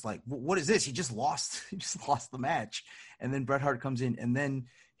 I was just like, what is this? He just lost the match. And then Bret Hart comes in, and then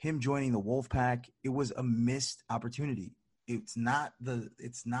him joining the Wolfpack, it was a missed opportunity. It's not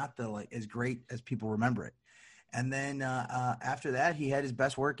like as great as people remember it. And then after that, he had his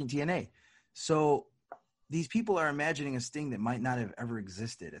best work in TNA. So these people are imagining a Sting that might not have ever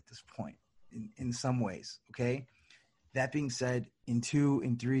existed at this point in some ways, okay? That being said, in 2,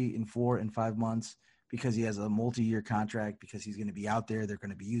 in 3, in 4, in 5 months, because he has a multi-year contract, because he's going to be out there, they're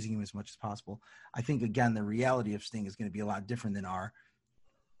going to be using him as much as possible. I think, again, the reality of Sting is going to be a lot different than our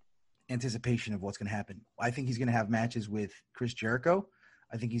anticipation of what's going to happen. I think he's going to have matches with Chris Jericho.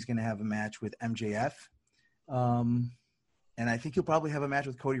 I think he's going to have a match with MJF. And I think he'll probably have a match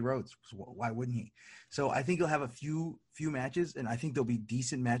with Cody Rhodes. Why wouldn't he? So I think he'll have a few matches, and I think they'll be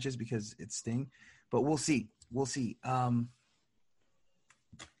decent matches because it's Sting. But we'll see.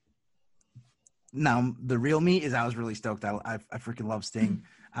 Now, the real me is I was really stoked. I freaking love Sting.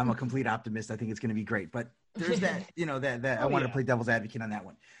 I'm a complete optimist. I think it's going to be great. But there's that, that I wanted to play devil's advocate on that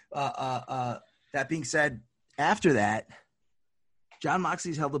one. That being said, after that, Jon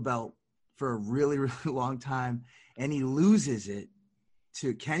Moxley's held the belt for a really, really long time, and he loses it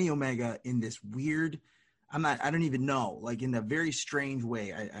to Kenny Omega in this weird, I don't even know, like in a very strange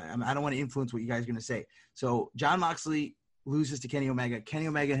way. I don't want to influence what you guys are going to say. So Jon Moxley loses to Kenny Omega. Kenny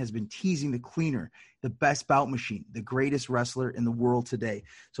Omega has been teasing the Cleaner, the best bout machine, the greatest wrestler in the world today.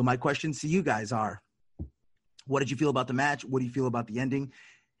 So my questions to you guys are, what did you feel about the match? What do you feel about the ending?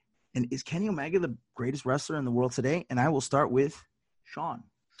 And is Kenny Omega the greatest wrestler in the world today? And I will start with Sean.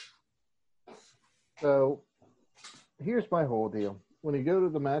 So here's my whole deal. When you go to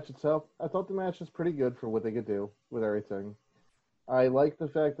the match itself, I thought the match was pretty good for what they could do with everything. I like the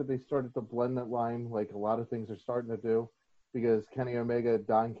fact that they started to blend that line like a lot of things are starting to do, because Kenny Omega and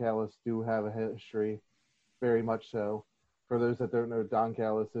Don Callis do have a history, very much so. For those that don't know, Don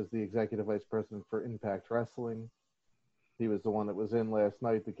Callis is the executive vice president for Impact Wrestling. He was the one that was in last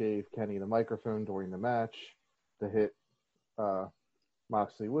night that gave Kenny the microphone during the match to hit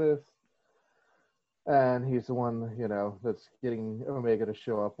Moxley with. And he's the one, that's getting Omega to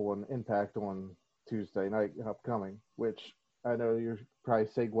show up on Impact on Tuesday night upcoming, which I know you're probably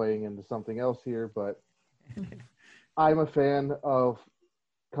segueing into something else here, but I'm a fan of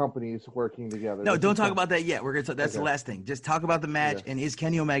companies working together. No, don't talk about that yet. We're gonna. That's the last thing. Just talk about the match. And is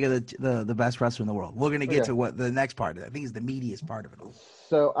Kenny Omega the best wrestler in the world? We're gonna get to what the next part. I think is the meatiest part of it all.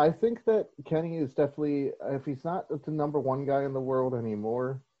 So I think that Kenny is definitely, if he's not the number one guy in the world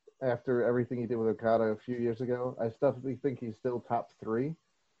anymore, after everything he did with Okada a few years ago, I definitely think he's still top 3.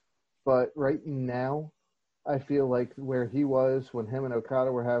 But right now, I feel like where he was when him and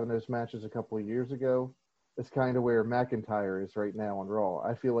Okada were having those matches a couple of years ago is kind of where McIntyre is right now on Raw.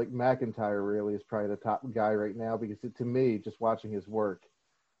 I feel like McIntyre really is probably the top guy right now, because to me, just watching his work,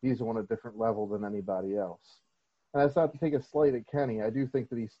 he's on a different level than anybody else. And that's not to take a slight at Kenny. I do think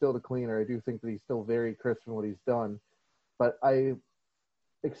that he's still the Cleaner. I do think that he's still very crisp in what he's done. But I'm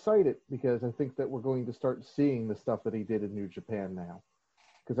excited because I think that we're going to start seeing the stuff that he did in New Japan now.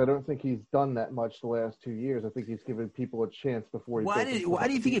 Because I don't think he's done that much the last 2 years. I think he's given people a chance before he. Why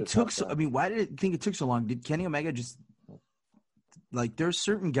do you think it took so? I mean, why did it think it took so long? Did Kenny Omega just like? There's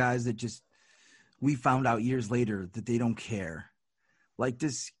certain guys that just we found out years later that they don't care. Like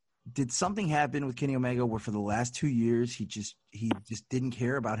this, did something happen with Kenny Omega where for the last 2 years he just didn't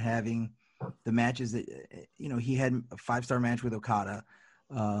care about having the matches that he had a 5-star match with Okada.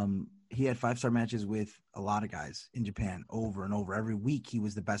 He had 5-star matches with a lot of guys in Japan over and over. Every week he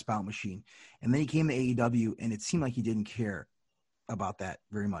was the best bout machine. And then he came to AEW, and it seemed like he didn't care about that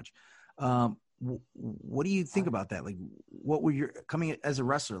very much. What do you think about that? Like, what were your – coming as a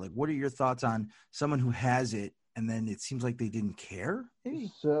wrestler, like what are your thoughts on someone who has it and then it seems like they didn't care?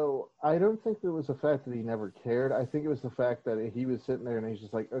 Maybe? So I don't think it was the fact that he never cared. I think it was the fact that he was sitting there and he's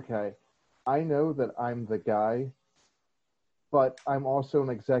just like, okay, I know that I'm the guy, but I'm also an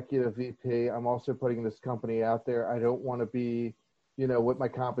executive VP. I'm also putting this company out there. I don't want to be, what my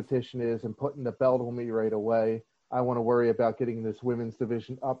competition is and putting the belt on me right away. I want to worry about getting this women's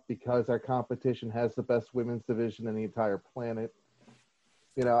division up because our competition has the best women's division in the entire planet.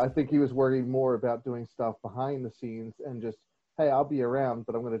 I think he was worried more about doing stuff behind the scenes and just, hey, I'll be around,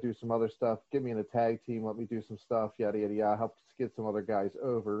 but I'm going to do some other stuff. Get me in a tag team. Let me do some stuff. Yada, yada, yada. Help get some other guys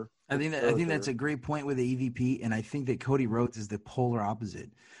over. I think that's a great point with the EVP, and I think that Cody Rhodes is the polar opposite.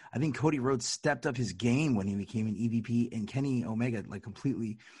 I think Cody Rhodes stepped up his game when he became an EVP, and Kenny Omega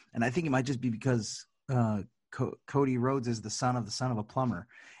completely. And I think it might just be because Cody Rhodes is the son of a plumber,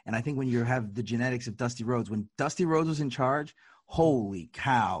 and I think when you have the genetics of Dusty Rhodes, when Dusty Rhodes was in charge, holy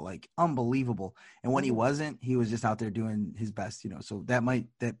cow, unbelievable. And when he wasn't, he was just out there doing his best, So that might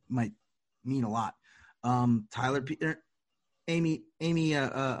mean a lot. Tyler, Amy,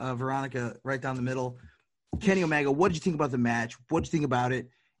 Veronica, right down the middle. Kenny Omega, what did you think about the match? What did you think about it?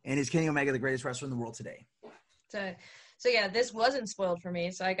 And is Kenny Omega the greatest wrestler in the world today? So yeah, this wasn't spoiled for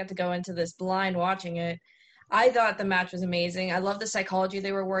me, so I got to go into this blind watching it. I thought the match was amazing. I love the psychology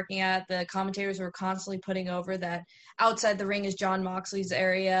they were working at. The commentators were constantly putting over that outside the ring is Jon Moxley's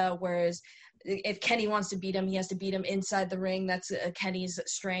area, whereas if Kenny wants to beat him, he has to beat him inside the ring. That's Kenny's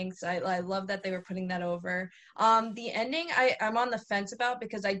strengths. I love that they were putting that over. The ending, I'm on the fence about,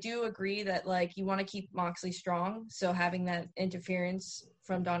 because I do agree that you want to keep Moxley strong, so having that interference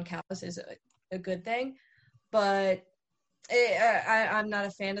from Don Callis is a good thing. But I'm not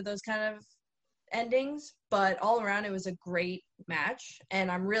a fan of those kind of endings, but all around it was a great match, and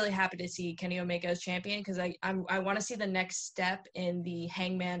I'm really happy to see Kenny Omega as champion, because I want to see the next step in the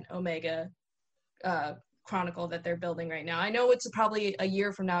Hangman Omega chronicle that they're building right now. I know it's probably a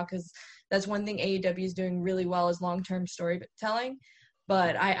year from now because that's one thing AEW is doing really well is long-term storytelling.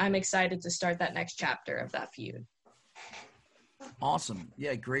 But I'm excited to start that next chapter of that feud. Awesome.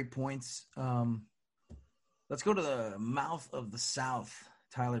 Yeah, great points. Let's go to the mouth of the South,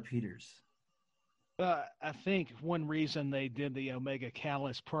 Tyler Peters. I think one reason they did the Omega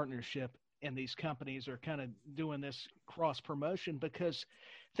Callis partnership and these companies are kind of doing this cross promotion because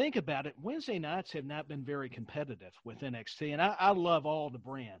think about it, Wednesday nights have not been very competitive with NXT, and I love all the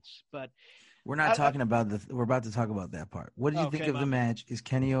brands, but we're not talking about we're about to talk about that part. What did you think of the match? Is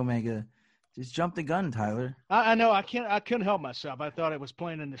Kenny Omega just jumped the gun, Tyler? I know I couldn't help myself. I thought it was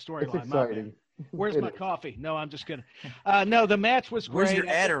playing in the storyline. My bad. Where's my coffee? No, I'm just kidding. No, the match was great. Where's your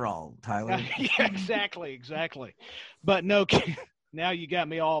Adderall, Tyler? Yeah, exactly. But no, now you got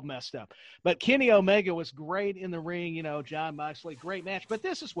me all messed up. But Kenny Omega was great in the ring. You know, Jon Moxley, great match. But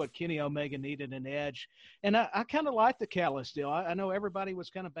this is what Kenny Omega needed, an edge. And I kind of like the Callis deal. I know everybody was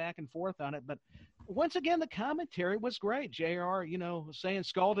kind of back and forth on it. But once again, the commentary was great. JR, saying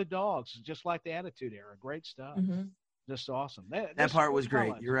scalded dogs, just like the Attitude Era. Great stuff. Mm-hmm. Just awesome. That part was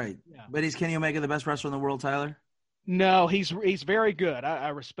great. You're right. Yeah. But is Kenny Omega the best wrestler in the world, Tyler? No, he's very good. I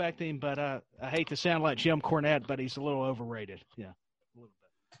respect him, but I hate to sound like Jim Cornette, but he's a little overrated. Yeah, a little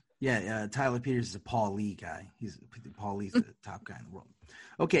bit. Yeah, Tyler Peters is a Paul Lee guy. Paul Lee's the top guy in the world.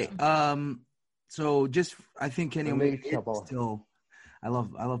 Okay, so I think Kenny Omega still. I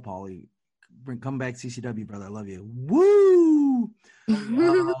love Paul Lee. Come back CCW, brother. I love you. Woo!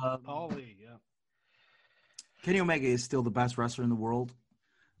 Paul Lee, yeah. Kenny Omega is still the best wrestler in the world.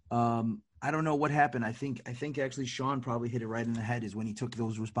 I don't know what happened. I think actually Sean probably hit it right in the head is when he took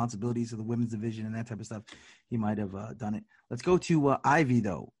those responsibilities of the women's division and that type of stuff. He might have done it. Let's go to Ivy,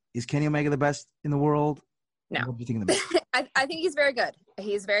 though. Is Kenny Omega the best in the world? No. What do you think of the match? I think he's very good.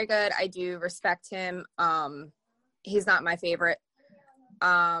 He's very good. I do respect him. He's not my favorite.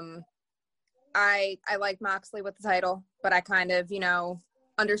 I like Moxley with the title, but I kind of,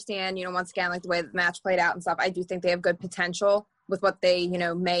 understand, once again, like the way the match played out and stuff. I do think they have good potential with what they,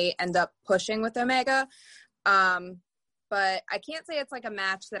 may end up pushing with Omega. But I can't say it's like a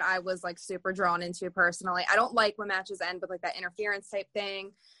match that I was like super drawn into personally. I don't like when matches end with like that interference type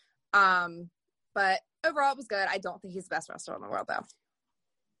thing. But overall it was good. I don't think he's the best wrestler in the world though.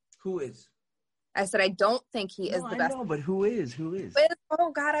 Who is? I said I don't think he is the best. No, but who is?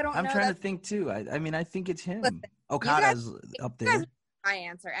 Oh God, I don't know. I'm trying to think too. I mean, I think it's him. Listen, Okada's up there. My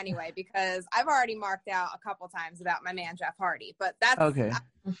answer anyway, because I've already marked out a couple times about my man Jeff Hardy, but that's okay.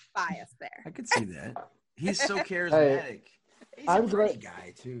 I'm biased there. I could see that. He's so charismatic. He's a pretty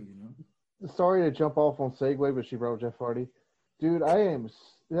guy too, Sorry to jump off on segue, but she brought Jeff Hardy. Dude,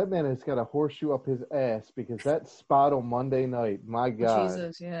 that man has got a horseshoe up his ass because that spot on Monday night, my God.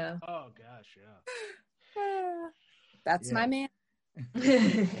 Jesus, yeah. Oh gosh, yeah. That's my man.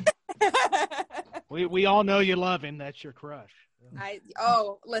 We all know you love him. That's your crush.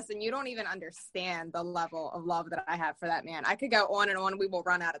 Listen, you don't even understand the level of love that I have for that man. I could go on and on. We will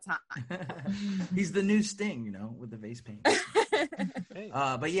run out of time. He's the new Sting, with the face paint.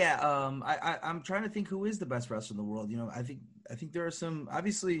 But yeah, I'm trying to think who is the best wrestler in the world. I think there are some.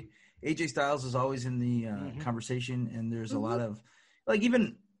 Obviously, AJ Styles is always in the conversation, and there's a lot of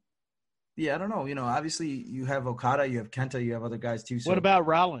even. Yeah, I don't know. Obviously, you have Okada, you have Kenta, you have other guys too. So. What about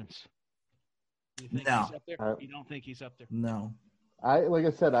Rollins? You think no. He's up there? You don't think he's up there? No. Like I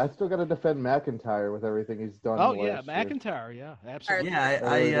said, I still got to defend McIntyre with everything he's done. Oh yeah, McIntyre, yeah, absolutely.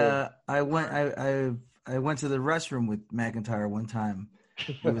 Yeah, I went to the restroom with McIntyre one time.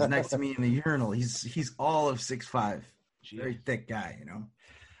 He was next to me in the urinal. He's all of 6'5", very thick guy,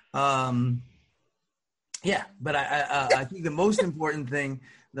 Yeah, but I think the most important thing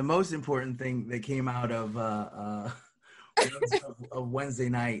that came out of Wednesday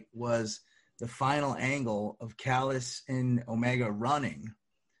night was the final angle of Callis and Omega running.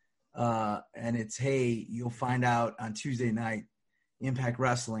 And it's, hey, you'll find out on Tuesday night, Impact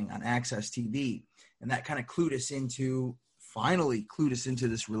Wrestling on Access TV. And that kind of clued us into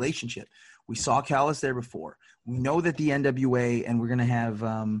this relationship. We saw Callis there before. We know that the NWA, and we're going to have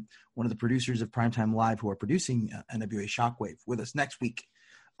one of the producers of Primetime Live who are producing NWA Shockwave with us next week.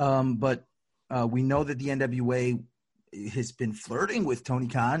 But we know that the NWA has been flirting with Tony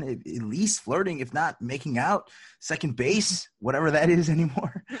Khan, at least flirting, if not making out, second base, whatever that is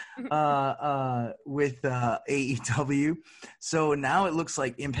anymore, with AEW. So now it looks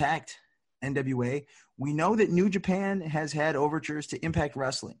like Impact, NWA. We know that New Japan has had overtures to Impact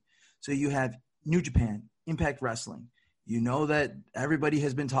Wrestling. So you have New Japan, Impact Wrestling. You know that everybody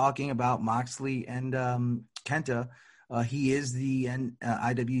has been talking about Moxley and Kenta He is the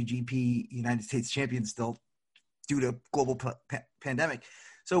IWGP United States champion still due to global pandemic.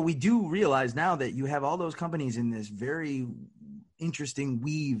 So we do realize now that you have all those companies in this very interesting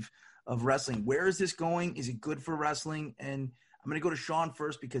weave of wrestling. Where is this going? Is it good for wrestling? And I'm going to go to Sean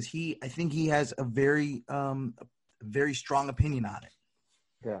first because I think he has a very strong opinion on it.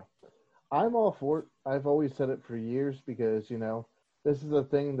 Yeah, I'm all for it. I've always said it for years because, this is a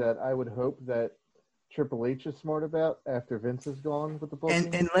thing that I would hope that Triple H is smart about after Vince is gone with the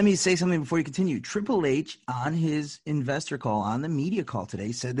booking. And let me say something before you continue. Triple H on his investor call, on the media call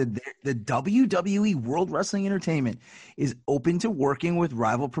today, said that the WWE World Wrestling Entertainment is open to working with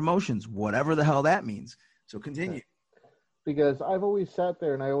rival promotions, whatever the hell that means. So continue. Because I've always sat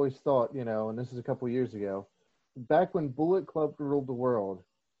there and I always thought, and this is a couple years ago, back when Bullet Club ruled the world,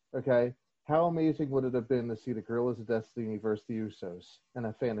 okay, how amazing would it have been to see the Guerrillas of Destiny versus the Usos in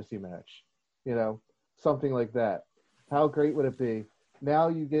a fantasy match? Something like that. How great would it be? Now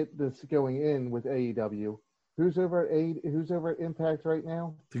you get this going in with AEW. Who's over at Impact right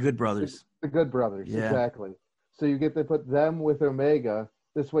now? The Good Brothers. The Good Brothers, yeah. Exactly. So you get to put them with Omega.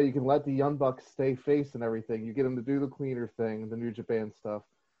 This way you can let the Young Bucks stay face and everything. You get them to do the cleaner thing, the New Japan stuff.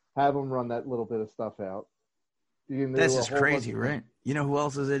 Have them run that little bit of stuff out. This is crazy, right? You know who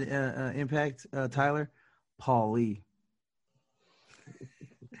else is at Impact, Tyler? Paul Lee.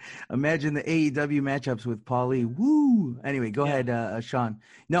 Imagine the AEW matchups with Paul Lee. Woo! Anyway, go ahead, Sean.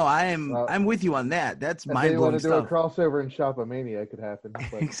 No, I'm with you on that. That's mind-blowing stuff. If they want to do a crossover and Shop-A-Mania, it could happen.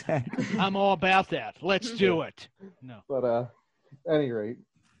 But. Exactly. I'm all about that. Let's do it. No. But at any rate,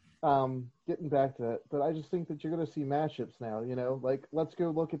 getting back to that, but I just think that you're going to see matchups now, like let's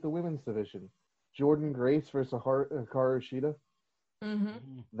go look at the women's division. Jordan Grace versus Hikaru Shida.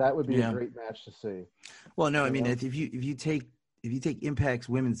 Mm-hmm. That would be a great match to see. Well, no, I mean, if you take Impact's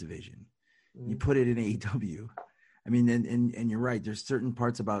women's division, you put it in AEW. I mean, and you're right. There's certain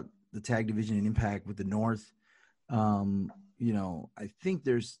parts about the tag division and Impact with the North. I think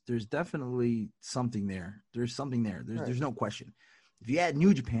there's definitely something there. There's something there. There's no question. If you add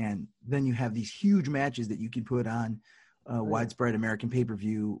New Japan, then you have these huge matches that you can put on widespread American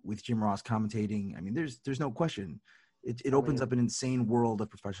pay-per-view with Jim Ross commentating. I mean, there's no question. It opens up an insane world of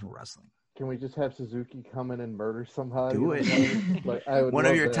professional wrestling. Can we just have Suzuki come in and murder somebody? Do it. One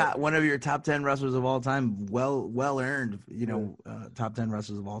of your top 10 wrestlers of all time, well earned. Top 10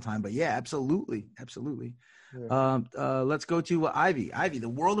 wrestlers of all time. But yeah, absolutely. Yeah. Let's go to Ivy. Ivy, the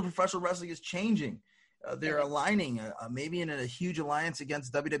world of professional wrestling is changing. They're aligning, maybe in a huge alliance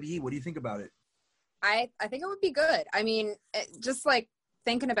against WWE. What do you think about it? I think it would be good. I mean, just like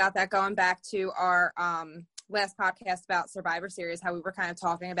thinking about that, going back to our last podcast about Survivor Series, how we were kind of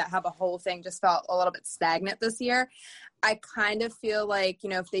talking about how the whole thing just felt a little bit stagnant this year. I kind of feel like,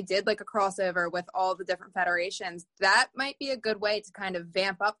 if they did like a crossover with all the different federations, that might be a good way to kind of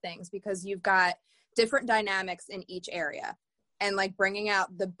vamp up things because you've got different dynamics in each area. And like bringing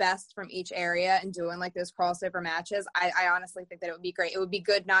out the best from each area and doing like those crossover matches, I honestly think that it would be great. It would be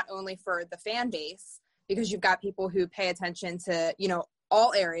good not only for the fan base, because you've got people who pay attention to,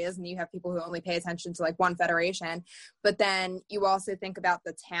 all areas, and you have people who only pay attention to like one federation, but then you also think about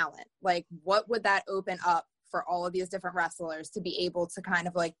the talent. Like, what would that open up for all of these different wrestlers to be able to kind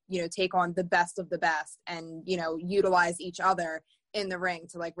of like, take on the best of the best and, utilize each other in the ring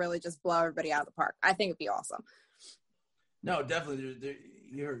to like really just blow everybody out of the park. I think it'd be awesome. No, definitely.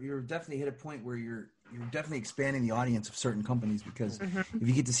 You're definitely hit a point where you're definitely expanding the audience of certain companies because if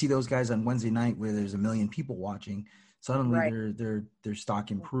you get to see those guys on Wednesday night where there's 1 million people watching, suddenly their stock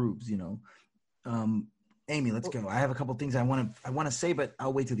improves. Amy, let's go. I have a couple things I want to say, but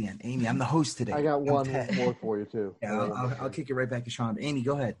I'll wait till the end. Amy, I'm the host today. I got one more for you too. Yeah, I'll kick it right back to Sean. Amy,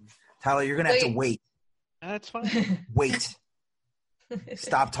 go ahead. Tyler, you're gonna have to wait. That's fine. Wait.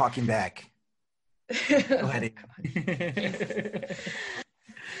 Stop talking back. Go ahead.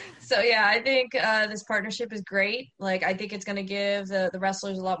 So yeah, I think this partnership is great. Like, I think it's going to give the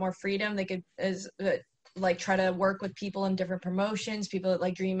wrestlers a lot more freedom. They could try to work with people in different promotions, people that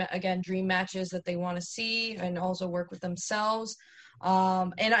like dream matches that they want to see, and also work with themselves.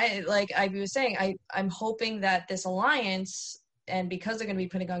 And I, like Ivy was saying, I'm hoping that this alliance, and because they're going to be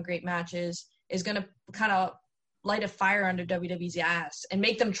putting on great matches, is going to kind of light a fire under WWE's ass and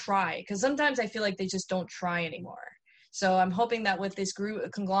make them try. Because sometimes I feel like they just don't try anymore. So I'm hoping that with this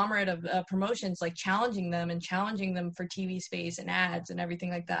conglomerate of promotions, like challenging them for TV space and ads and everything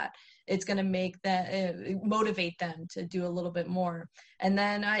like that, it's going to make that motivate them to do a little bit more. And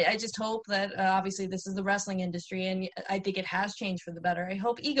then I just hope that obviously this is the wrestling industry, and I think it has changed for the better. I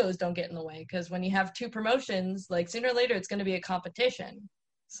hope egos don't get in the way, because when you have two promotions, like sooner or later it's going to be a competition.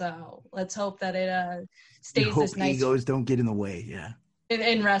 So let's hope that it You stays hope this nice egos don't get in the way. Yeah.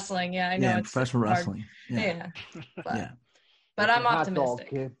 in wrestling. Yeah, I know Yeah, in it's professional hard. wrestling. Yeah. But, Yeah. but I'm Hot dog,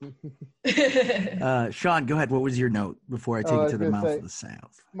 optimistic. kid. Sean, go ahead. What was your note before I take I it was to the gonna mouth say- of the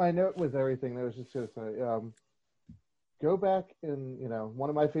South? My note was everything. I was just going to say, go back and, one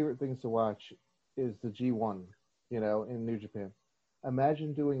of my favorite things to watch is the G1, in New Japan.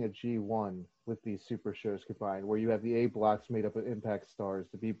 Imagine doing a G1 with these super shows combined, where you have the A blocks made up of Impact stars,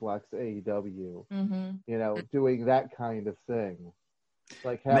 the B blocks AEW, doing that kind of thing.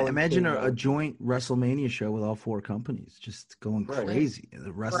 Like how Imagine insane that a would be. joint WrestleMania show with all four companies just going Right. crazy,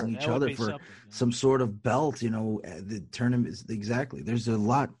 wrestling That each would other be for something, yeah. some sort of belt. The tournament is exactly. There's a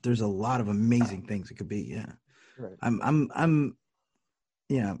lot of amazing things it could be. Yeah, Right. I'm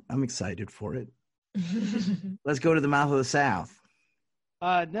excited for it. Let's go to the mouth of the South.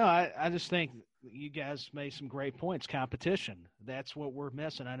 No, I just think you guys made some great points. Competition. That's what we're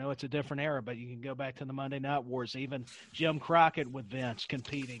missing. I know it's a different era, but you can go back to the Monday Night Wars, even Jim Crockett with Vince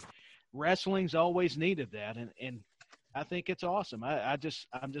competing. Wrestling's always needed that, and I think it's awesome. I'm just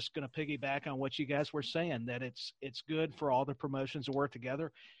going to piggyback on what you guys were saying, that it's good for all the promotions to work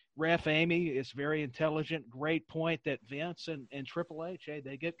together. Ref Amy is very intelligent. Great point that Vince and Triple H,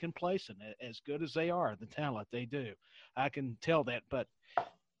 they get complacent. As good as they are, the talent they do, I can tell that. But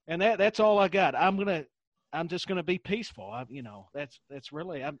and that's all I got. I'm just gonna be peaceful. That's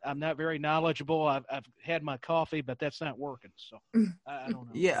really. I'm not very knowledgeable. I've had my coffee, but that's not working. So I don't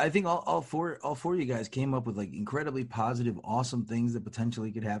know. Yeah, I think all four of you guys came up with like incredibly positive, awesome things that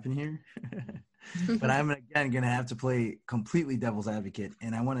potentially could happen here. But I'm again going to have to play completely devil's advocate,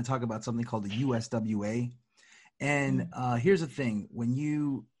 and I want to talk about something called the USWA. And here's the thing: when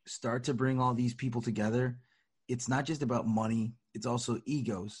you start to bring all these people together, it's not just about money; it's also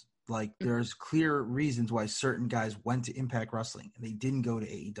egos. Like there's clear reasons why certain guys went to Impact Wrestling and they didn't go to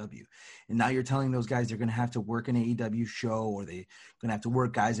AEW. And now you're telling those guys they're going to have to work an AEW show, or they're going to have to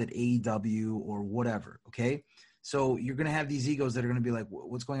work guys at AEW or whatever. Okay. So you're going to have these egos that are going to be like,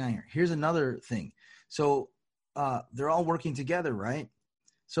 what's going on here? Here's another thing. So they're all working together, right?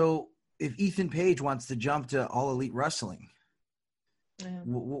 So if Ethan Page wants to jump to All Elite Wrestling,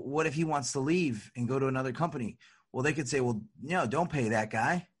 what if he wants to leave and go to another company? Well, they could say, well, don't pay that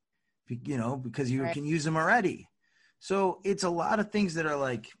guy. Because you can use them already. So it's a lot of things that are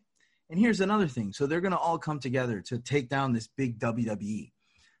like, and here's another thing. So they're going to all come together to take down this big WWE.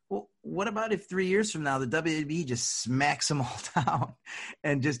 Well, what about if 3 years from now, the WWE just smacks them all down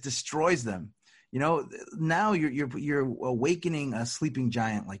and just destroys them? Now you're awakening a sleeping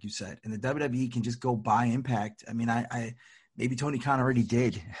giant, like you said, and the WWE can just go buy Impact. I mean, I maybe Tony Khan already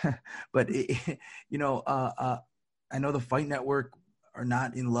did, but I know the Fight Network are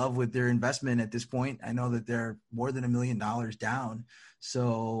not in love with their investment at this point. I know that they're more than $1 million down.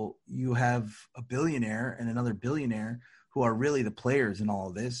 So you have a billionaire and another billionaire who are really the players in all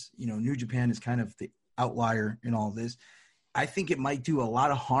of this. New Japan is kind of the outlier in all of this. I think it might do a lot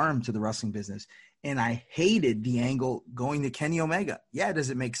of harm to the wrestling business. And I hated the angle going to Kenny Omega. Yeah, does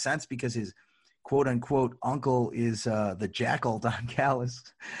it make sense because his quote unquote uncle is the Jackal Don Callis?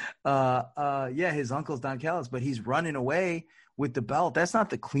 His uncle's Don Callis, but he's running away with the belt. That's not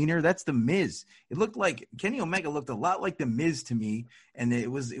the Cleaner. That's the Miz. It looked like Kenny Omega looked a lot like the Miz to me. And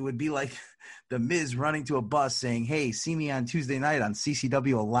it would be like the Miz running to a bus saying, hey, see me on Tuesday night on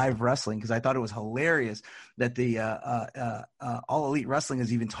CCW Live Wrestling. Cause I thought it was hilarious that the All Elite Wrestling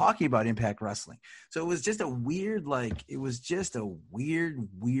is even talking about Impact Wrestling. So it was just a weird,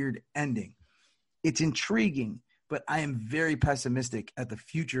 weird ending. It's intriguing, but I am very pessimistic at the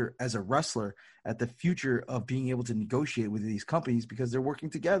future as a wrestler, at the future of being able to negotiate with these companies because they're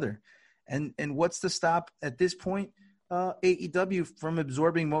working together. And what's to stop at this point AEW from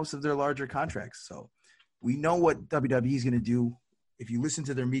absorbing most of their larger contracts? So we know what WWE is going to do. If you listen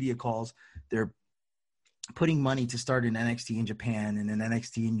to their media calls, they're putting money to start an NXT in Japan and an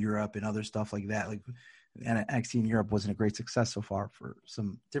NXT in Europe and other stuff like that. Like NXT in Europe wasn't a great success so far for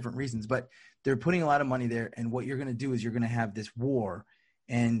some different reasons, but they're putting a lot of money there. And what you're going to do is you're going to have this war,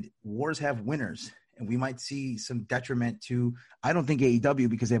 and wars have winners. And we might see some detriment to, I don't think AEW,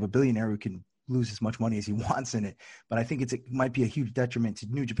 because they have a billionaire who can lose as much money as he wants in it. But I think it might be a huge detriment to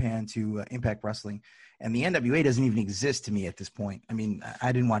New Japan, to Impact Wrestling. And the NWA doesn't even exist to me at this point. I mean,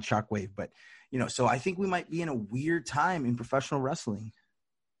 I didn't watch Shockwave, but, so I think we might be in a weird time in professional wrestling.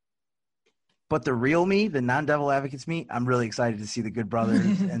 But the real me, the non-devil advocates me, I'm really excited to see the Good Brothers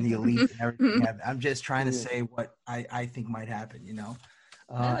and the Elite and everything. I'm just trying to say what I think might happen, and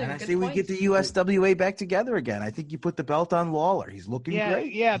I say we get the USWA back together again. I think you put the belt on Lawler. He's looking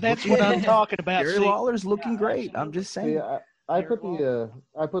great. Yeah, that's what I'm talking about. Jerry Lawler's looking great. Absolutely. I'm just saying. I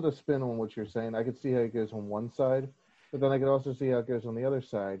put a spin on what you're saying. I could see how it goes on one side, but then I could also see how it goes on the other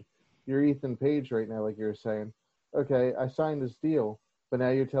side. You're Ethan Page right now, like you were saying. Okay, I signed this deal, but now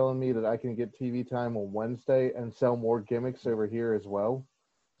you're telling me that I can get TV time on Wednesday and sell more gimmicks over here as well.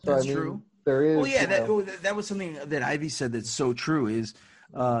 So, That's true. There is. Well, yeah, that was something that Ivy said that's so true. Is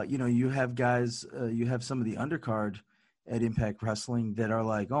you have guys, you have some of the undercard at Impact Wrestling that are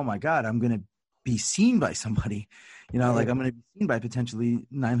like, oh my God, I'm going to be seen by somebody, like I'm going to be seen by potentially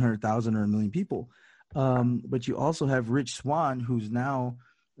 900,000 or 1 million people. But you also have Rich Swann, who's now,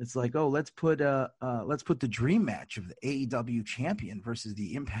 it's like, oh, let's put the dream match of the AEW champion versus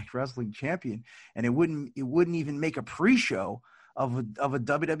the Impact Wrestling champion, and it wouldn't even make a pre-show of a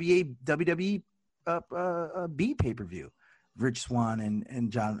WWE B pay-per-view. Rich Swann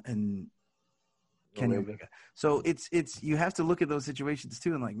and John and Kenny Omega. So it's you have to look at those situations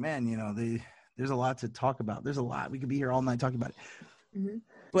too, and like, man, there's a lot to talk about. There's a lot. We could be here all night talking about it. Mm-hmm.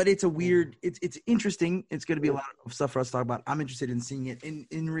 But it's a weird, it's interesting. It's going to be a lot of stuff for us to talk about. I'm interested in seeing it.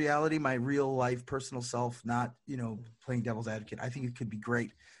 In reality, my real life, personal self, not, playing devil's advocate, I think it could be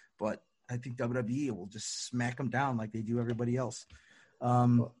great. But I think WWE will just smack them down like they do everybody else.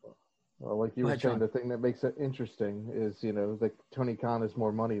 Well, like you were saying, the thing that makes it interesting is, like Tony Khan has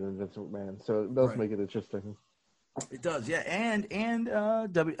more money than Vince McMahon. So it does make it interesting. It does, yeah. And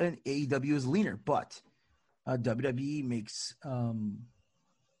AEW is leaner, but WWE makes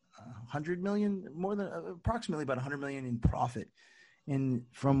 100 million, more than approximately about 100 million in profit. And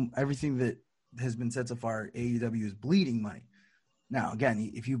from everything that has been said so far, AEW is bleeding money. Now,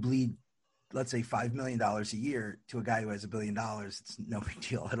 again, if you bleed, let's say $5 million a year to a guy who has $1 billion, it's no big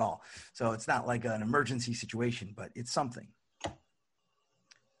deal at all. So it's not like an emergency situation, but it's something.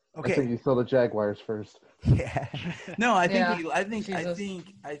 Okay. I think you saw the Jaguars first. Yeah. No, I think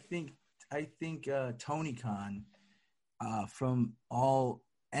Tony Khan, from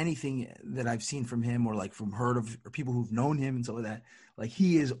anything that I've seen from him or like from heard of or people who've known him and stuff like that, like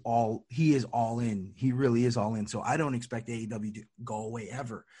he is all in. He really is all in. So I don't expect AEW to go away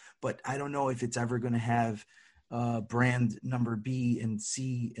ever, but I don't know if it's ever going to have brand number B and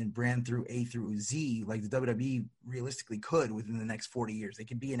C and brand through A through Z like the WWE realistically could within the next 40 years. They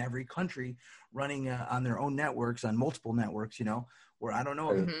could be in every country running on their own networks, on multiple networks, where I don't know.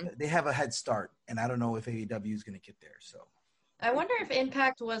 Mm-hmm. They have a head start, and I don't know if AEW is going to get there. So I wonder if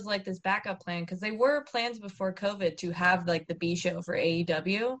Impact was like this backup plan, because they were plans before COVID to have like the B show for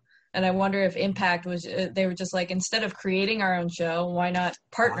AEW. And I wonder if Impact was, they were just like, instead of creating our own show, why not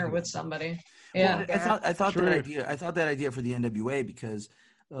partner with somebody? Yeah. Well, I thought that idea for the NWA, because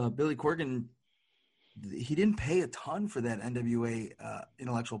Billy Corgan, he didn't pay a ton for that NWA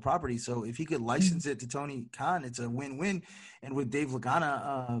intellectual property. So if he could license it to Tony Khan, it's a win-win. And with Dave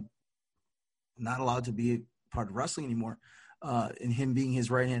Lagana not allowed to be a part of wrestling anymore, and him being his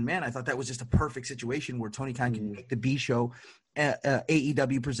right-hand man, I thought that was just a perfect situation where Tony Khan can make the B show.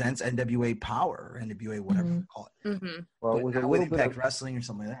 AEW presents NWA Power, or NWA, whatever you call it. Mm-hmm. Well, with Impact Wrestling or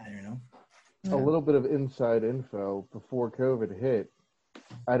something like that, A little bit of inside info before COVID hit.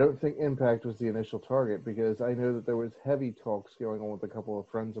 I don't think Impact was the initial target, because I know that there was heavy talks going on with a couple of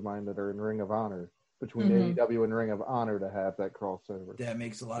friends of mine that are in Ring of Honor, between AEW and Ring of Honor, to have that crossover. That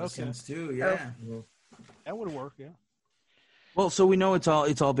makes a lot of sense too. Yeah, that would work. Yeah. Well, so we know it's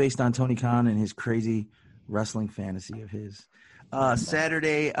all based on Tony Khan and his crazy wrestling fantasy of his.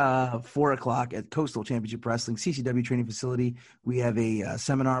 Saturday, 4:00 at Coastal Championship Wrestling, CCW training facility. We have a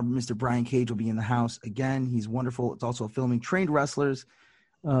seminar. Mr. Brian Cage will be in the house again. He's wonderful. It's also filming. Trained wrestlers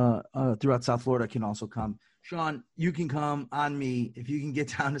throughout South Florida can also come. Sean, you can come on me. If you can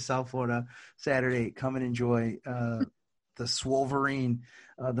get down to South Florida Saturday, come and enjoy the Swolverine,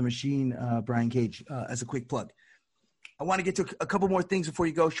 the Machine, Brian Cage, as a quick plug. I want to get to a couple more things before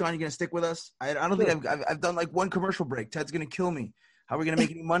you go. Sean, you going to stick with us? I don't think I've done like one commercial break. Ted's going to kill me. How are we going to make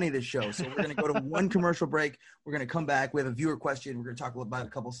any money this show? So we're going to go to one commercial break. We're going to come back. We have a viewer question. We're going to talk about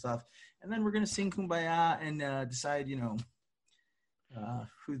a couple stuff. And then we're going to sing Kumbaya and decide,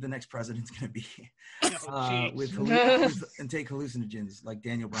 who the next president's going to be and take hallucinogens like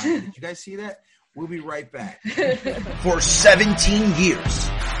Daniel Bryan. Did you guys see that? We'll be right back. For 17 years,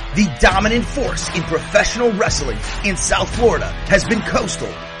 the dominant force in professional wrestling in South Florida has been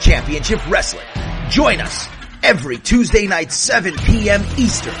Coastal Championship Wrestling. Join us every Tuesday night, 7 p.m.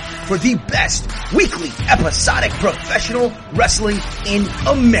 Eastern, for the best weekly episodic professional wrestling in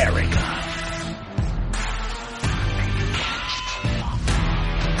America.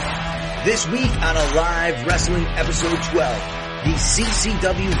 This week on Alive Wrestling Episode 12, the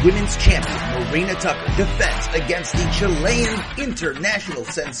CCW Women's Champion Marina Tucker defends against the Chilean international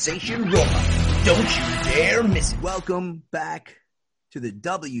sensation Roma. Don't you dare miss it. Welcome back to the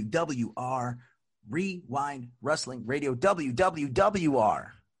WWR Rewind Wrestling Radio. WWWR.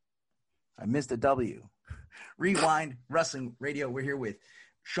 I missed a W. Rewind Wrestling Radio. We're here with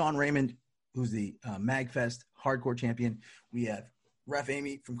Sean Raymond, who's the MagFest Hardcore Champion. We have Ref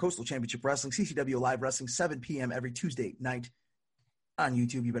Amy from Coastal Championship Wrestling, CCW Live Wrestling, 7 p.m. every Tuesday night on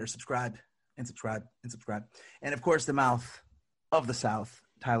YouTube. You better subscribe and subscribe and subscribe. And, of course, the mouth of the South,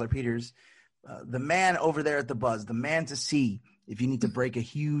 Tyler Peters, the man over there at the Buzz, the man to see if you need to break a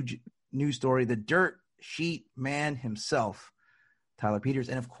huge news story, the dirt sheet man himself, Tyler Peters.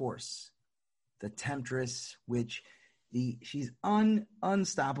 And, of course, the Temptress, which she's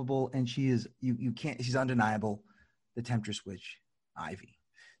unstoppable, and she is you can't, she's undeniable, the Temptress witch, Ivy.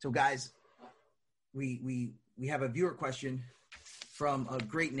 So guys, we have a viewer question from a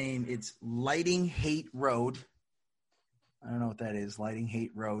great name. It's Lighting Hate Road. I don't know what that is. Lighting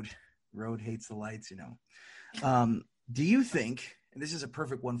Hate Road. Road hates the lights, you know. Do you think, and this is a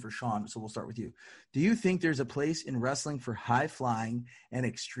perfect one for Sean, so we'll start with you. Do you think there's a place in wrestling for high-flying and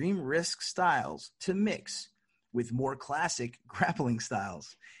extreme risk styles to mix with more classic grappling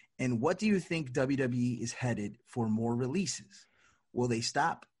styles? And what do you think WWE is headed for more releases? Will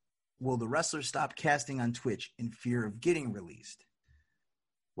the wrestlers stop casting on Twitch in fear of getting released?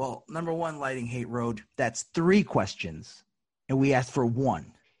 Well, number one, Lighting Hate Road, that's 3 questions, and we asked for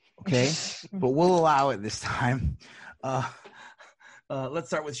 1, okay? But we'll allow it this time. Let's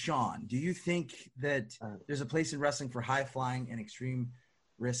start with Sean. Do you think that there's a place in wrestling for high-flying and extreme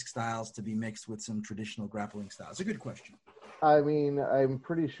risk styles to be mixed with some traditional grappling styles? It's a good question. I mean, I'm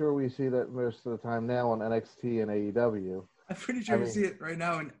pretty sure we see that most of the time now on NXT and AEW. I'm pretty sure we see it right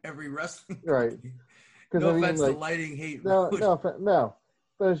now in every wrestling. Right. No offense to Lighting Hate. No.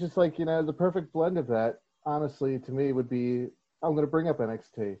 But it's just like, the perfect blend of that, honestly, to me would be, I'm going to bring up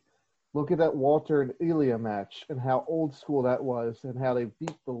NXT. Look at that Walter and Ilya match and how old school that was and how they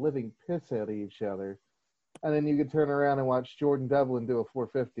beat the living piss out of each other. And then you could turn around and watch Jordan Devlin do a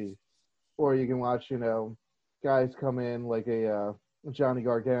 450. Or you can watch, guys come in like a Johnny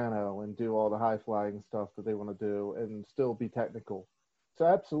Gargano and do all the high-flying stuff that they want to do and still be technical. So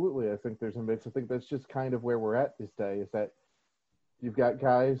absolutely, I think there's a mix. I think that's just kind of where we're at this day, is that you've got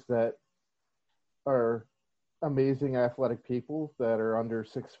guys that are amazing athletic people that are under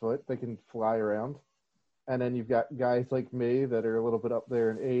 6 foot. They can fly around. And then you've got guys like me that are a little bit up there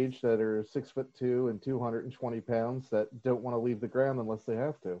in age that are 6'2" and 220 pounds that don't want to leave the ground unless they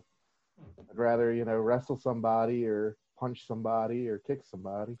have to. I'd rather, wrestle somebody or punch somebody or kick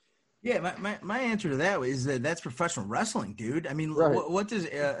somebody. Yeah, my answer to that is that that's professional wrestling, dude. I mean, right. What does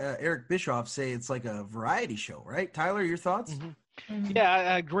Eric Bischoff say? It's like a variety show, right? Tyler, your thoughts? Mm-hmm. Mm-hmm. Yeah,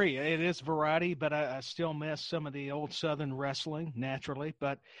 I agree. It is variety, but I still miss some of the old Southern wrestling naturally.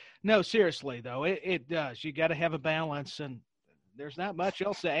 But no, seriously, though, it does. You got to have a balance, and there's not much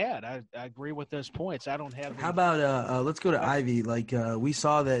else to add. I agree with those points. I don't have. How about let's go to Ivy. Like we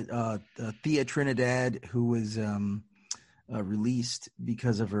saw that Thea Trinidad, who was released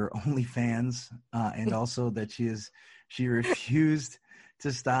because of her OnlyFans, and also that she refused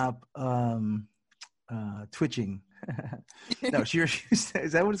to stop twitching. No, she refused.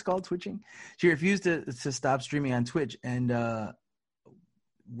 Is that what it's called? Twitching? She refused to stop streaming on Twitch. And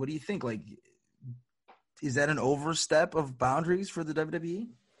what do you think? Like, is that an overstep of boundaries for the WWE?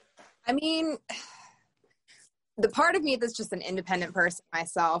 I mean, the part of me that's just an independent person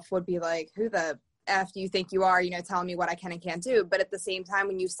myself would be like, who the F do you think you are, telling me what I can and can't do? But at the same time,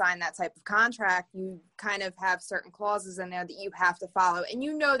 when you sign that type of contract, you kind of have certain clauses in there that you have to follow. And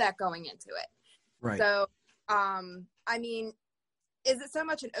that going into it. Right. So, I mean, is it so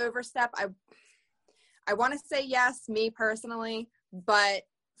much an overstep? I want to say yes, me personally, but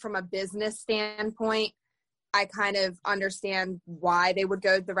from a business standpoint, I kind of understand why they would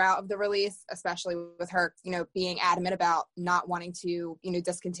go the route of the release, especially with her, being adamant about not wanting to,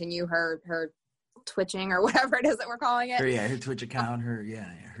 discontinue her twitching or whatever it is that we're calling it. Her Twitch account, her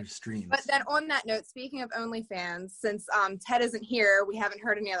streams. But then on that note, speaking of OnlyFans, since Ted isn't here, we haven't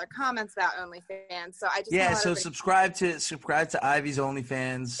heard any other comments about OnlyFans. So I just so subscribe to Ivy's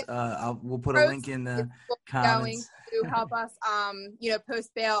OnlyFans. We'll put a link in the comments. Going to help us,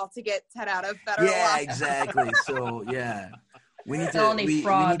 post bail to get Ted out of federal law. Yeah, exactly. So we need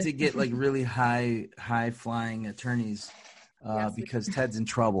to get like really high flying attorneys. Because Ted's in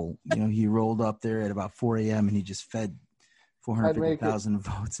trouble. He rolled up there at about 4 a.m. and he just fed 450,000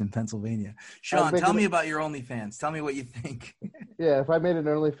 votes in Pennsylvania. Sean, tell me about your OnlyFans. Tell me what you think. Yeah, if I made an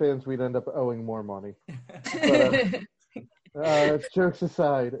OnlyFans, we'd end up owing more money. But, jokes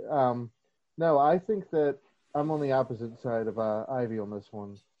aside, no, I think that I'm on the opposite side of Ivy on this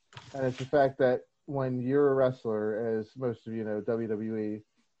one. And it's the fact that when you're a wrestler, as most of you know, WWE,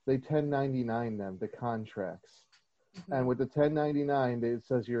 they 1099 them, the contracts. Mm-hmm. And with the 1099, it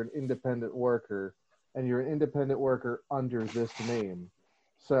says you're an independent worker, and you're an independent worker under this name.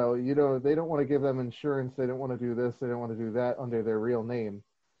 So, they don't want to give them insurance. They don't want to do this. They don't want to do that under their real name.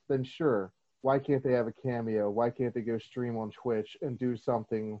 Then sure, why can't they have a cameo? Why can't they go stream on Twitch and do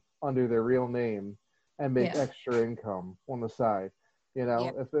something under their real name and make extra income on the side?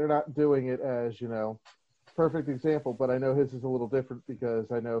 If they're not doing it as, perfect example, but I know his is a little different because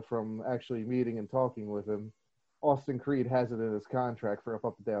I know from actually meeting and talking with him, Austin Creed has it in his contract for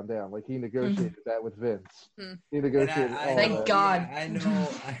up, down, down. Like he negotiated that with Vince. He negotiated. Thank God.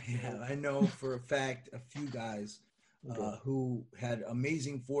 Yeah, I know for a fact a few guys who had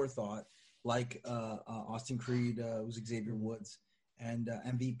amazing forethought, like Austin Creed, was Xavier Woods, and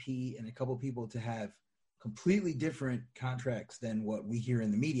MVP, and a couple people to have completely different contracts than what we hear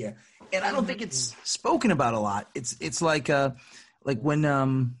in the media, and I don't think it's spoken about a lot. It's like when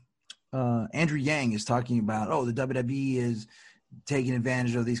Andrew Yang is talking about, the WWE is taking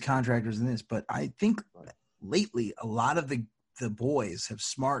advantage of these contractors and this, but I think lately a lot of the boys have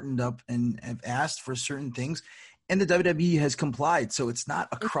smartened up and have asked for certain things, and the WWE has complied. So it's not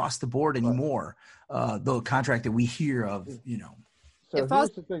across the board anymore. The contract that we hear of, So here's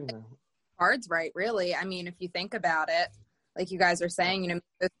the thing, though. Cards right, really. I mean, if you think about it, like you guys are saying,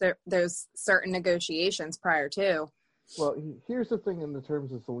 there's certain negotiations prior to. Well, here's the thing in the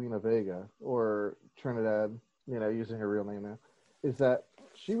terms of Selena Vega or Trinidad, using her real name now, is that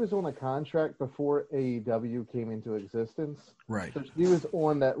she was on a contract before AEW came into existence. Right. So she was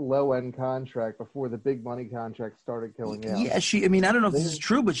on that low-end contract before the big money contract started killing out. Yeah, I don't know if this is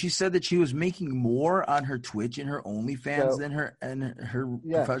true, but she said that she was making more on her Twitch and her OnlyFans than her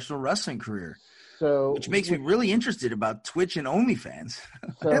professional wrestling career. So, which makes me really interested about Twitch and OnlyFans.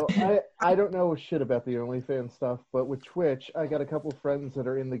 So I don't know shit about the OnlyFans stuff, but with Twitch, I got a couple friends that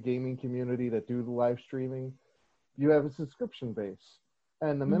are in the gaming community that do the live streaming. You have a subscription base,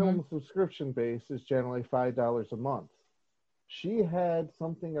 and the minimum subscription base is generally $5 a month. She had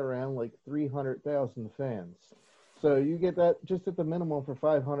something around like 300,000 fans. So you get that just at the minimum for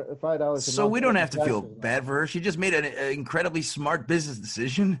 $5 a month. So we don't have to feel bad for her. She just made an incredibly smart business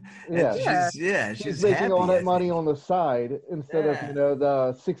decision. She's making happy, all that money on the side instead of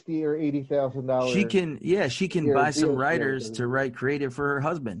the $60,000 or $80,000. She can buy some writers to write creative for her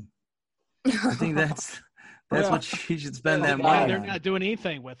husband. I think that's what she should spend that money on. They're not doing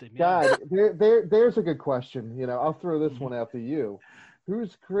anything with it. God, there's a good question. I'll throw this one out to you.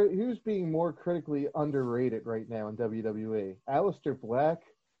 Who's being more critically underrated right now in WWE? Aleister Black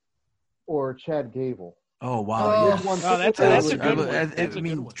or Chad Gable? Oh, wow. That's a good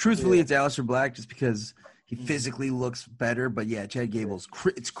one. Truthfully, it's Aleister Black just because he physically looks better. But, Chad Gable's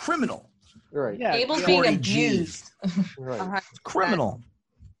it's criminal. Right. Yeah, Gable's being abused. Right. It's criminal.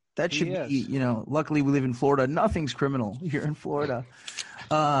 That should be, luckily we live in Florida. Nothing's criminal here in Florida.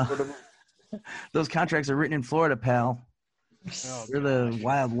 Those contracts are written in Florida, pal. We're the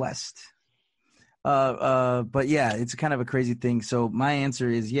Wild West. But it's kind of a crazy thing. So my answer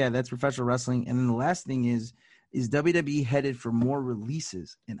is, that's professional wrestling. And then the last thing is WWE headed for more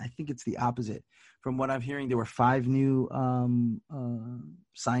releases? And I think it's the opposite. From what I'm hearing, there were 5 new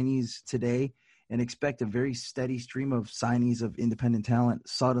signees today, and expect a very steady stream of signees of independent talent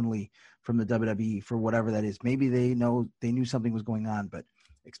suddenly from the WWE for whatever that is. Maybe they knew something was going on, but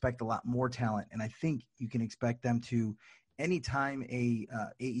expect a lot more talent. And I think you can expect them to, anytime a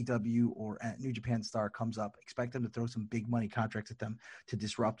AEW or a New Japan star comes up, expect them to throw some big money contracts at them to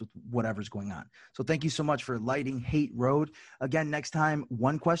disrupt with whatever's going on. So thank you so much for lighting Hate Road. Again, next time,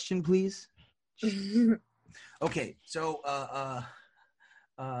 one question, please. Okay, so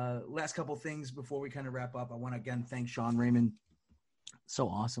last couple things before we kind of wrap up. I want to again thank Sean Raymond. So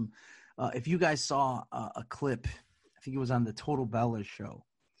awesome. If you guys saw a clip, I think it was on the Total Bellas show.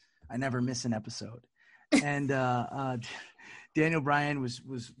 I never miss an episode. And Daniel Bryan was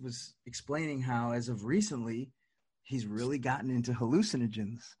explaining how, as of recently, he's really gotten into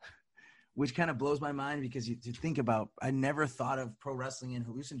hallucinogens, which kind of blows my mind because you think about, I never thought of pro wrestling and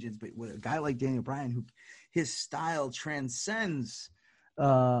hallucinogens, but with a guy like Daniel Bryan, who his style transcends,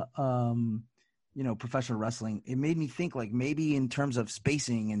 professional wrestling, it made me think like maybe in terms of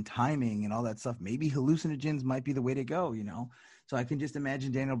spacing and timing and all that stuff, maybe hallucinogens might be the way to go, So I can just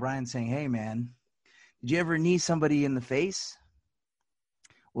imagine Daniel Bryan saying, "Hey, man, did you ever knee somebody in the face?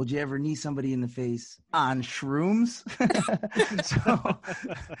 Would you ever knee somebody in the face on shrooms?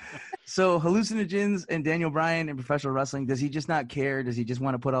 so hallucinogens and Daniel Bryan in professional wrestling, does he just not care? Does he just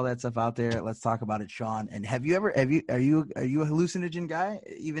want to put all that stuff out there? Let's talk about it, Sean. And are you a hallucinogen guy,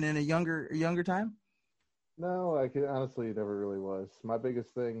 even in a younger time? No, honestly, it never really was. My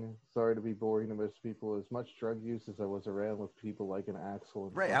biggest thing, sorry to be boring to most people, as much drug use as I was around with people like an Axel.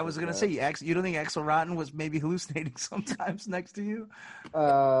 And right, I was going to say, you don't think Axel Rotten was maybe hallucinating sometimes next to you?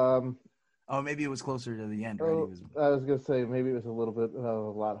 Oh, maybe it was closer to the end, right? I was going to say, maybe it was a little bit a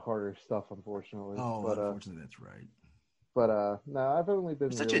lot harder stuff, unfortunately. Oh, but, unfortunately, that's right. But no, I've only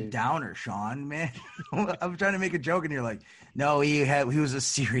been such a downer, Sean, man. I'm trying to make a joke, and you're like, no, he was a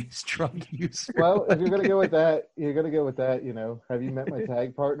serious drug user. Well, if you're gonna go with that, You know, have you met my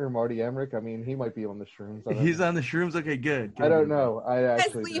tag partner, Marty Emmerich? I mean, he might be on the shrooms. He's on the shrooms. Okay, good. I don't know. I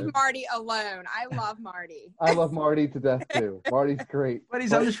actually leave Marty alone. I love Marty. I love Marty to death too. Marty's great. But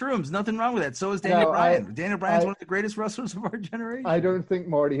he's on the shrooms. Nothing wrong with that. So is Daniel Bryan. Daniel Bryan's one of the greatest wrestlers of our generation. I don't think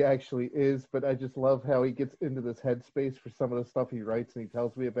Marty actually is, but I just love how he gets into this headspace for some of the stuff he writes and he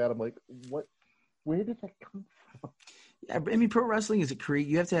tells me about. I'm like, what? Where did that come from? Yeah, I mean, pro wrestling is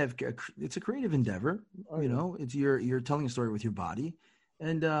you have to have. It's a creative endeavor. You know, it's you're telling a story with your body.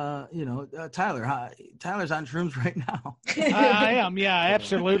 And Tyler's on shrooms right now. I am, yeah,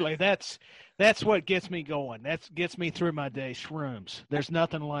 absolutely. That's what gets me going. That gets me through my day. Shrooms. There's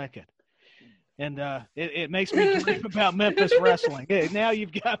nothing like it. And it makes me dream about Memphis wrestling. Now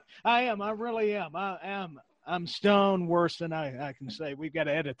you've got. I really am. I'm stoned worse than I can say. We've got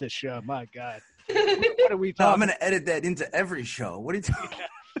to edit this show. My God. What are we talking? I'm going to edit that into every show. What are you talking?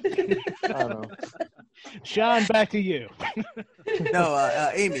 I don't know. Sean, back to you.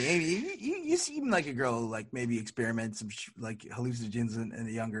 No, Amy, you seem like a girl who like maybe experiments some like hallucinogens in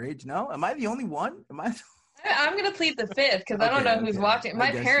a younger age. No, am I the only one? I'm gonna plead the fifth because I don't know who's watching.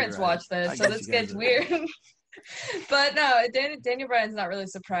 My parents watch this, so this gets weird. But no, Daniel Bryan's not really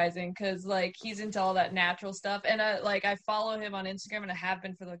surprising because like he's into all that natural stuff, and I follow him on Instagram, and I have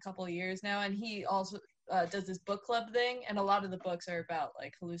been for a couple of years now, and he also does this book club thing, and a lot of the books are about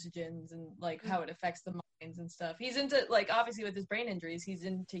like hallucinogens and like how it affects the minds and stuff. He's into like obviously with his brain injuries, he's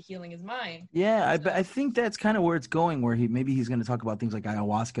into healing his mind. Yeah, I think that's kind of where it's going. Where he's going to talk about things like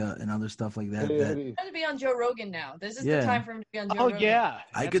ayahuasca and other stuff like that. He's going to be on Joe Rogan now. This is the time for him to be on Joe Rogan. Oh yeah,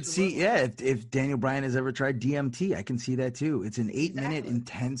 I could see. Yeah, if Daniel Bryan has ever tried DMT, I can see that too. It's an 8-minute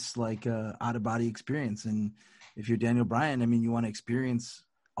intense like out of body experience, and if you're Daniel Bryan, I mean, you want to experience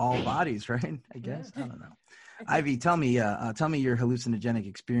all bodies, right? I guess. I don't know. Ivy, tell me your hallucinogenic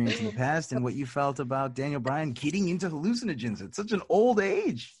experience in the past and what you felt about Daniel Bryan getting into hallucinogens at such an old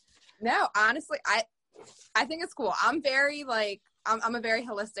age. No, honestly, I think it's cool. I'm very I'm a very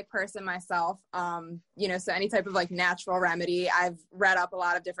holistic person myself. So any type of like natural remedy. I've read up a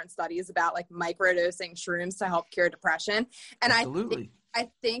lot of different studies about like microdosing shrooms to help cure depression. And absolutely.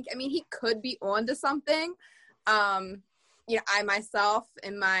 I think he could be onto something. I myself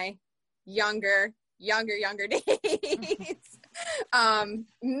in my younger days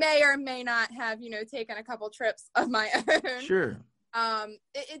may or may not have taken a couple trips of my own. Sure.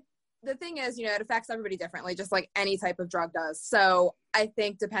 The thing is, it affects everybody differently, just like any type of drug does. So I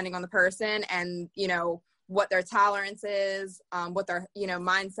think depending on the person and what their tolerance is, what their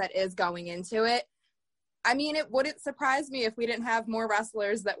mindset is going into it, I mean, it wouldn't surprise me if we didn't have more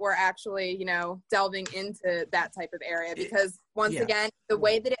wrestlers that were actually, delving into that type of area, because once again, the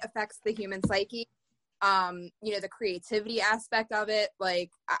way that it affects the human psyche, the creativity aspect of it,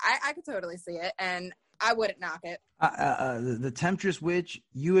 like I could totally see it, and I wouldn't knock it. The Temptress Witch,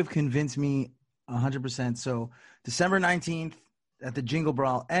 you have convinced me 100%. So December 19th at the Jingle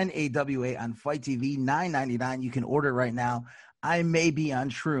Brawl NAWA on Fight TV, $9.99. You can order it right now. I may be on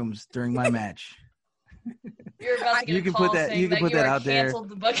shrooms during my match. You're about to get you can put that out there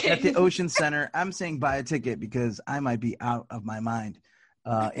at the Ocean Center. I'm saying buy a ticket because I might be out of my mind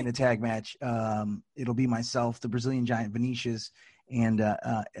in a tag match. It'll be myself, the Brazilian Giant Vinicius, and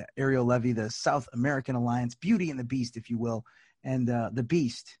Ariel Levy, the South American Alliance, Beauty and the Beast, if you will. And the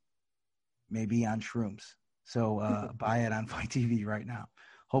Beast may be on shrooms. So buy it on Fight TV right now.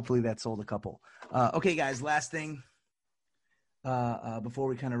 Hopefully that sold a couple. Okay, guys, last thing before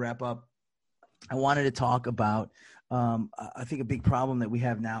we kind of wrap up. I wanted to talk about, I think, a big problem that we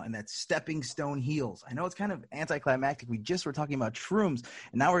have now, and that's stepping stone heels. I know it's kind of anticlimactic. We just were talking about shrooms,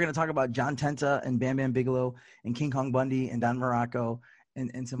 and now we're going to talk about John Tenta and Bam Bam Bigelow and King Kong Bundy and Don Morocco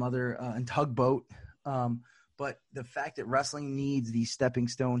and some other, and Tugboat. But the fact that wrestling needs these stepping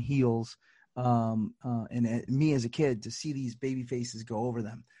stone heels, and me as a kid to see these baby faces go over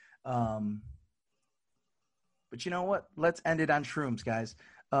them. But you know what? Let's end it on shrooms, guys.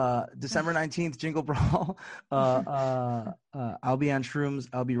 December 19th, Jingle Brawl. I'll be on Shrooms.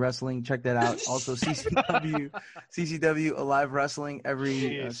 I'll be wrestling. Check that out. Also, CCW Alive Wrestling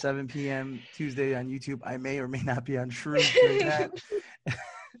every 7 p.m. Tuesday on YouTube. I may or may not be on Shrooms during that.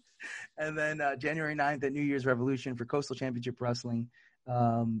 And then January 9th at New Year's Revolution for Coastal Championship Wrestling.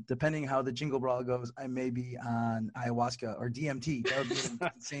 Depending how the Jingle Brawl goes, I may be on ayahuasca or DMT. That would be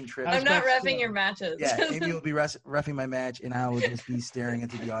an insane trip. I'm not reffing your matches. Yeah, Amy will be reffing my match, and I will just be staring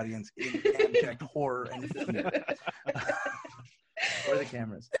into the audience in abject horror and fear. Or the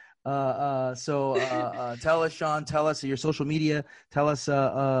cameras. So tell us, Sean, tell us your social media. Tell us,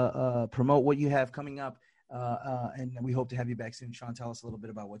 promote what you have coming up. And we hope to have you back soon. Sean, tell us a little bit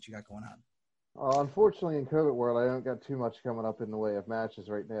about what you got going on. Unfortunately, in COVID world, I don't got too much coming up in the way of matches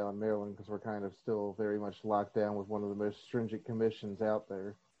right now in Maryland because we're kind of still very much locked down with one of the most stringent commissions out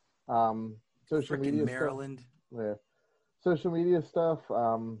there. Social media Maryland. Stuff, yeah. Social media stuff.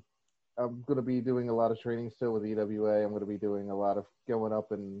 I'm going to be doing a lot of training still with EWA. I'm going to be doing a lot of going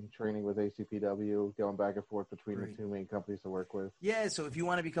up and training with ACPW, going back and forth between the two main companies to work with. Yeah, so if you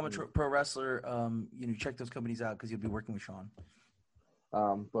want to become a pro wrestler, check those companies out because you'll be working with Sean.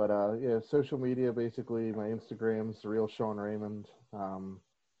 Yeah, social media, basically my Instagram's The Real Sean Raymond. My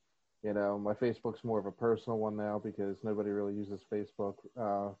Facebook's more of a personal one now because nobody really uses Facebook.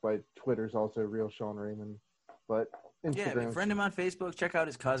 My Twitter's also Real Sean Raymond. But Instagram. Yeah, friend him on Facebook. Check out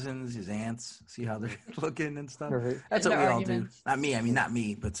his cousins, his aunts, see how they're looking and stuff. Right. That's what we all do. Not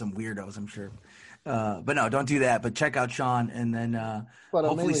me, but some weirdos, I'm sure. But no, don't do that. But check out Sean, and then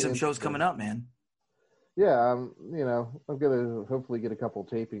hopefully some shows coming up, man. Yeah, I'm gonna hopefully get a couple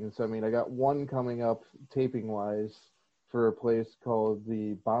tapings. I got one coming up taping wise for a place called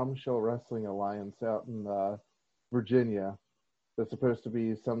the Bombshell Wrestling Alliance out in Virginia. That's supposed to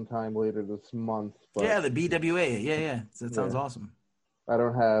be sometime later this month. But yeah, the BWA. Yeah. That sounds awesome. I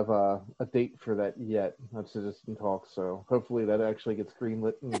don't have a date for that yet. That's just in talks. So hopefully that actually gets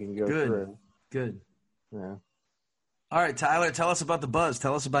greenlit and we can go through. Good. Yeah. All right, Tyler, tell us about the buzz.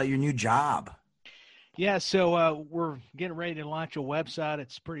 Tell us about your new job. Yeah, so we're getting ready to launch a website.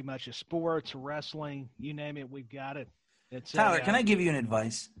 It's pretty much a sports, wrestling, you name it, we've got it. Tyler, can I give you an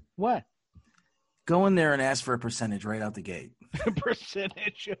advice? What? Go in there and ask for a percentage right out the gate.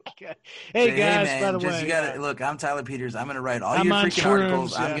 Percentage, okay. Hey, guys, man, by the way. Look, I'm Tyler Peters. I'm going to write all your freaking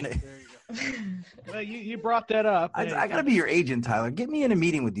articles. Yeah. There you go. Well, you brought that up. I got to be your agent, Tyler. Get me in a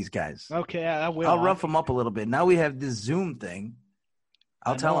meeting with these guys. Okay, I will. I'll rough them up a little bit. Now we have this Zoom thing.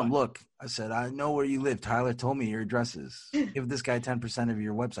 I'll tell him, look, I said, I know where you live. Tyler told me your address is. Give this guy 10% of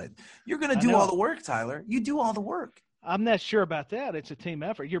your website. You're going to do all the work, Tyler. You do all the work. I'm not sure about that. It's a team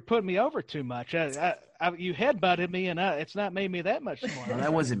effort. You're putting me over too much. You headbutted me, and it's not made me that much smarter. No,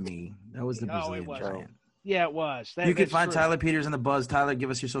 that wasn't me. That was the Brazilian giant. Yeah, it was. You can find Tyler Peters in the Buzz. Tyler, give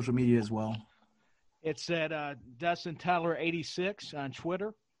us your social media as well. It's at Dustin Tyler 86 on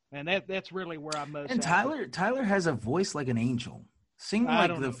Twitter, and that's really where I'm most. And Tyler has a voice like an angel. Sing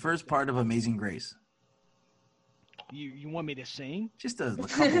like the first part of Amazing Grace. You want me to sing? Just a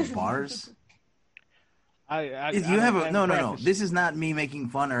couple of bars. No. This is not me making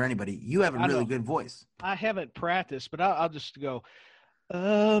fun or anybody. You have a really good voice. I haven't practiced, but I'll just go.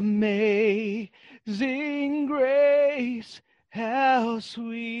 Amazing Grace, how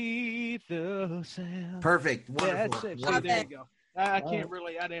sweet the sound. Perfect. Wonderful. That's it. So there you go. I can't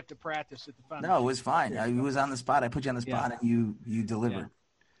really. I'd have to practice at the final. No, it was fine. It was on the spot. I put you on the spot, and you delivered.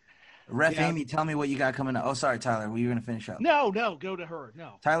 Yeah. Amy, tell me what you got coming up. Oh, sorry, Tyler. Were you going to finish up? No, go to her.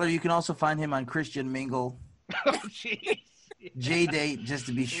 No. Tyler, you can also find him on Christian Mingle. Oh, jeez. J-Date, just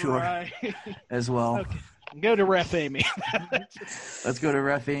to be sure, as well. Okay. Go to Ref Amy. Let's go to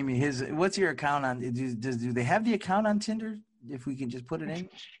Ref Amy. What's your account on? Do they have the account on Tinder? If we can just put it in,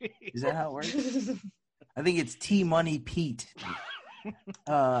 is that how it works? I think it's T Money Pete.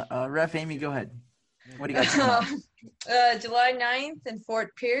 Ref Amy, go ahead. What do you got? July 9th in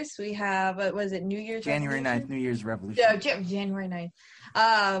Fort Pierce, we have, New Year's January Revolution? 9th, New Year's Revolution. Yeah, January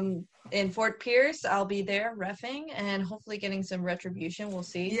 9th. In Fort Pierce, I'll be there reffing and hopefully getting some retribution. We'll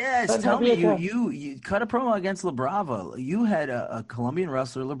see. Yes, tell me, you cut a promo against La Brava. You had a Colombian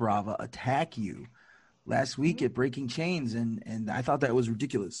wrestler, La Brava, attack you last week at Breaking Chains, and I thought that was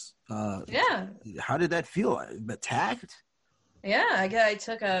ridiculous. Yeah. How did that feel? Attacked? Yeah, I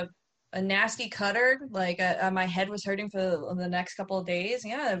took a nasty cutter. My head was hurting for the next couple of days.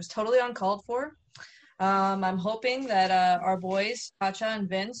 Yeah, it was totally uncalled for. I'm hoping that our boys, Pacha and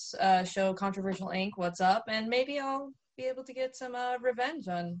Vince, show Controversial Inc. what's up, and maybe I'll be able to get some revenge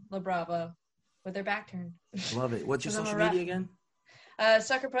on La Brava with their back turned. Love it. What's your social media again?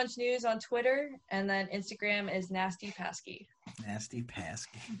 Sucker Punch News on Twitter, and then Instagram is Nasty Pasky. Nasty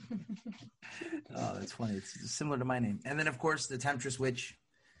Pasky. Oh, that's funny. It's similar to my name. And then, of course, the Temptress Witch.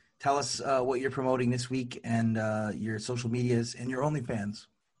 Tell us what you're promoting this week and your social medias and your OnlyFans.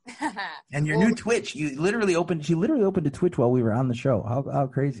 And your new Twitch. She literally opened a Twitch while we were on the show. How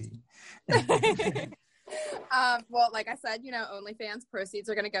crazy. Well, like I said, OnlyFans proceeds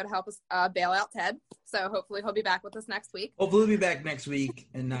are going to go to help us bail out Ted. So hopefully he'll be back with us next week. Hopefully he'll be back next week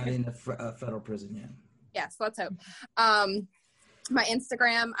and not in a federal prison yet. Yes, let's hope. My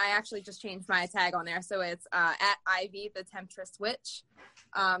Instagram, I actually just changed my tag on there. So it's at Ivy, the Temptress Witch.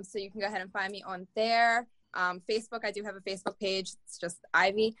 So you can go ahead and find me on there. Facebook, I do have a Facebook page. It's just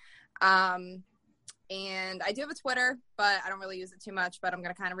Ivy. And I do have a Twitter, but I don't really use it too much, but I'm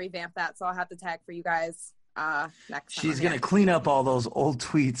going to kind of revamp that. So I'll have the tag for you guys next time. She's going to clean up all those old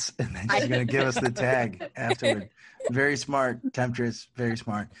tweets and then she's going to give us the tag afterward. Very smart, Temptress. Very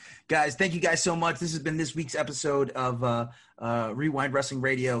smart. Guys, thank you guys so much. This has been this week's episode of Wre-Wind Wrestling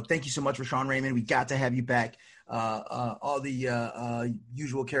Radio. Thank you so much for Sean Raymond. We got to have you back. All the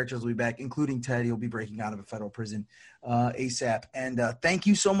usual characters will be back, including Ted. He'll be breaking out of a federal prison ASAP. And thank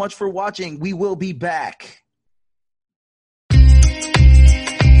you so much for watching. We will be back.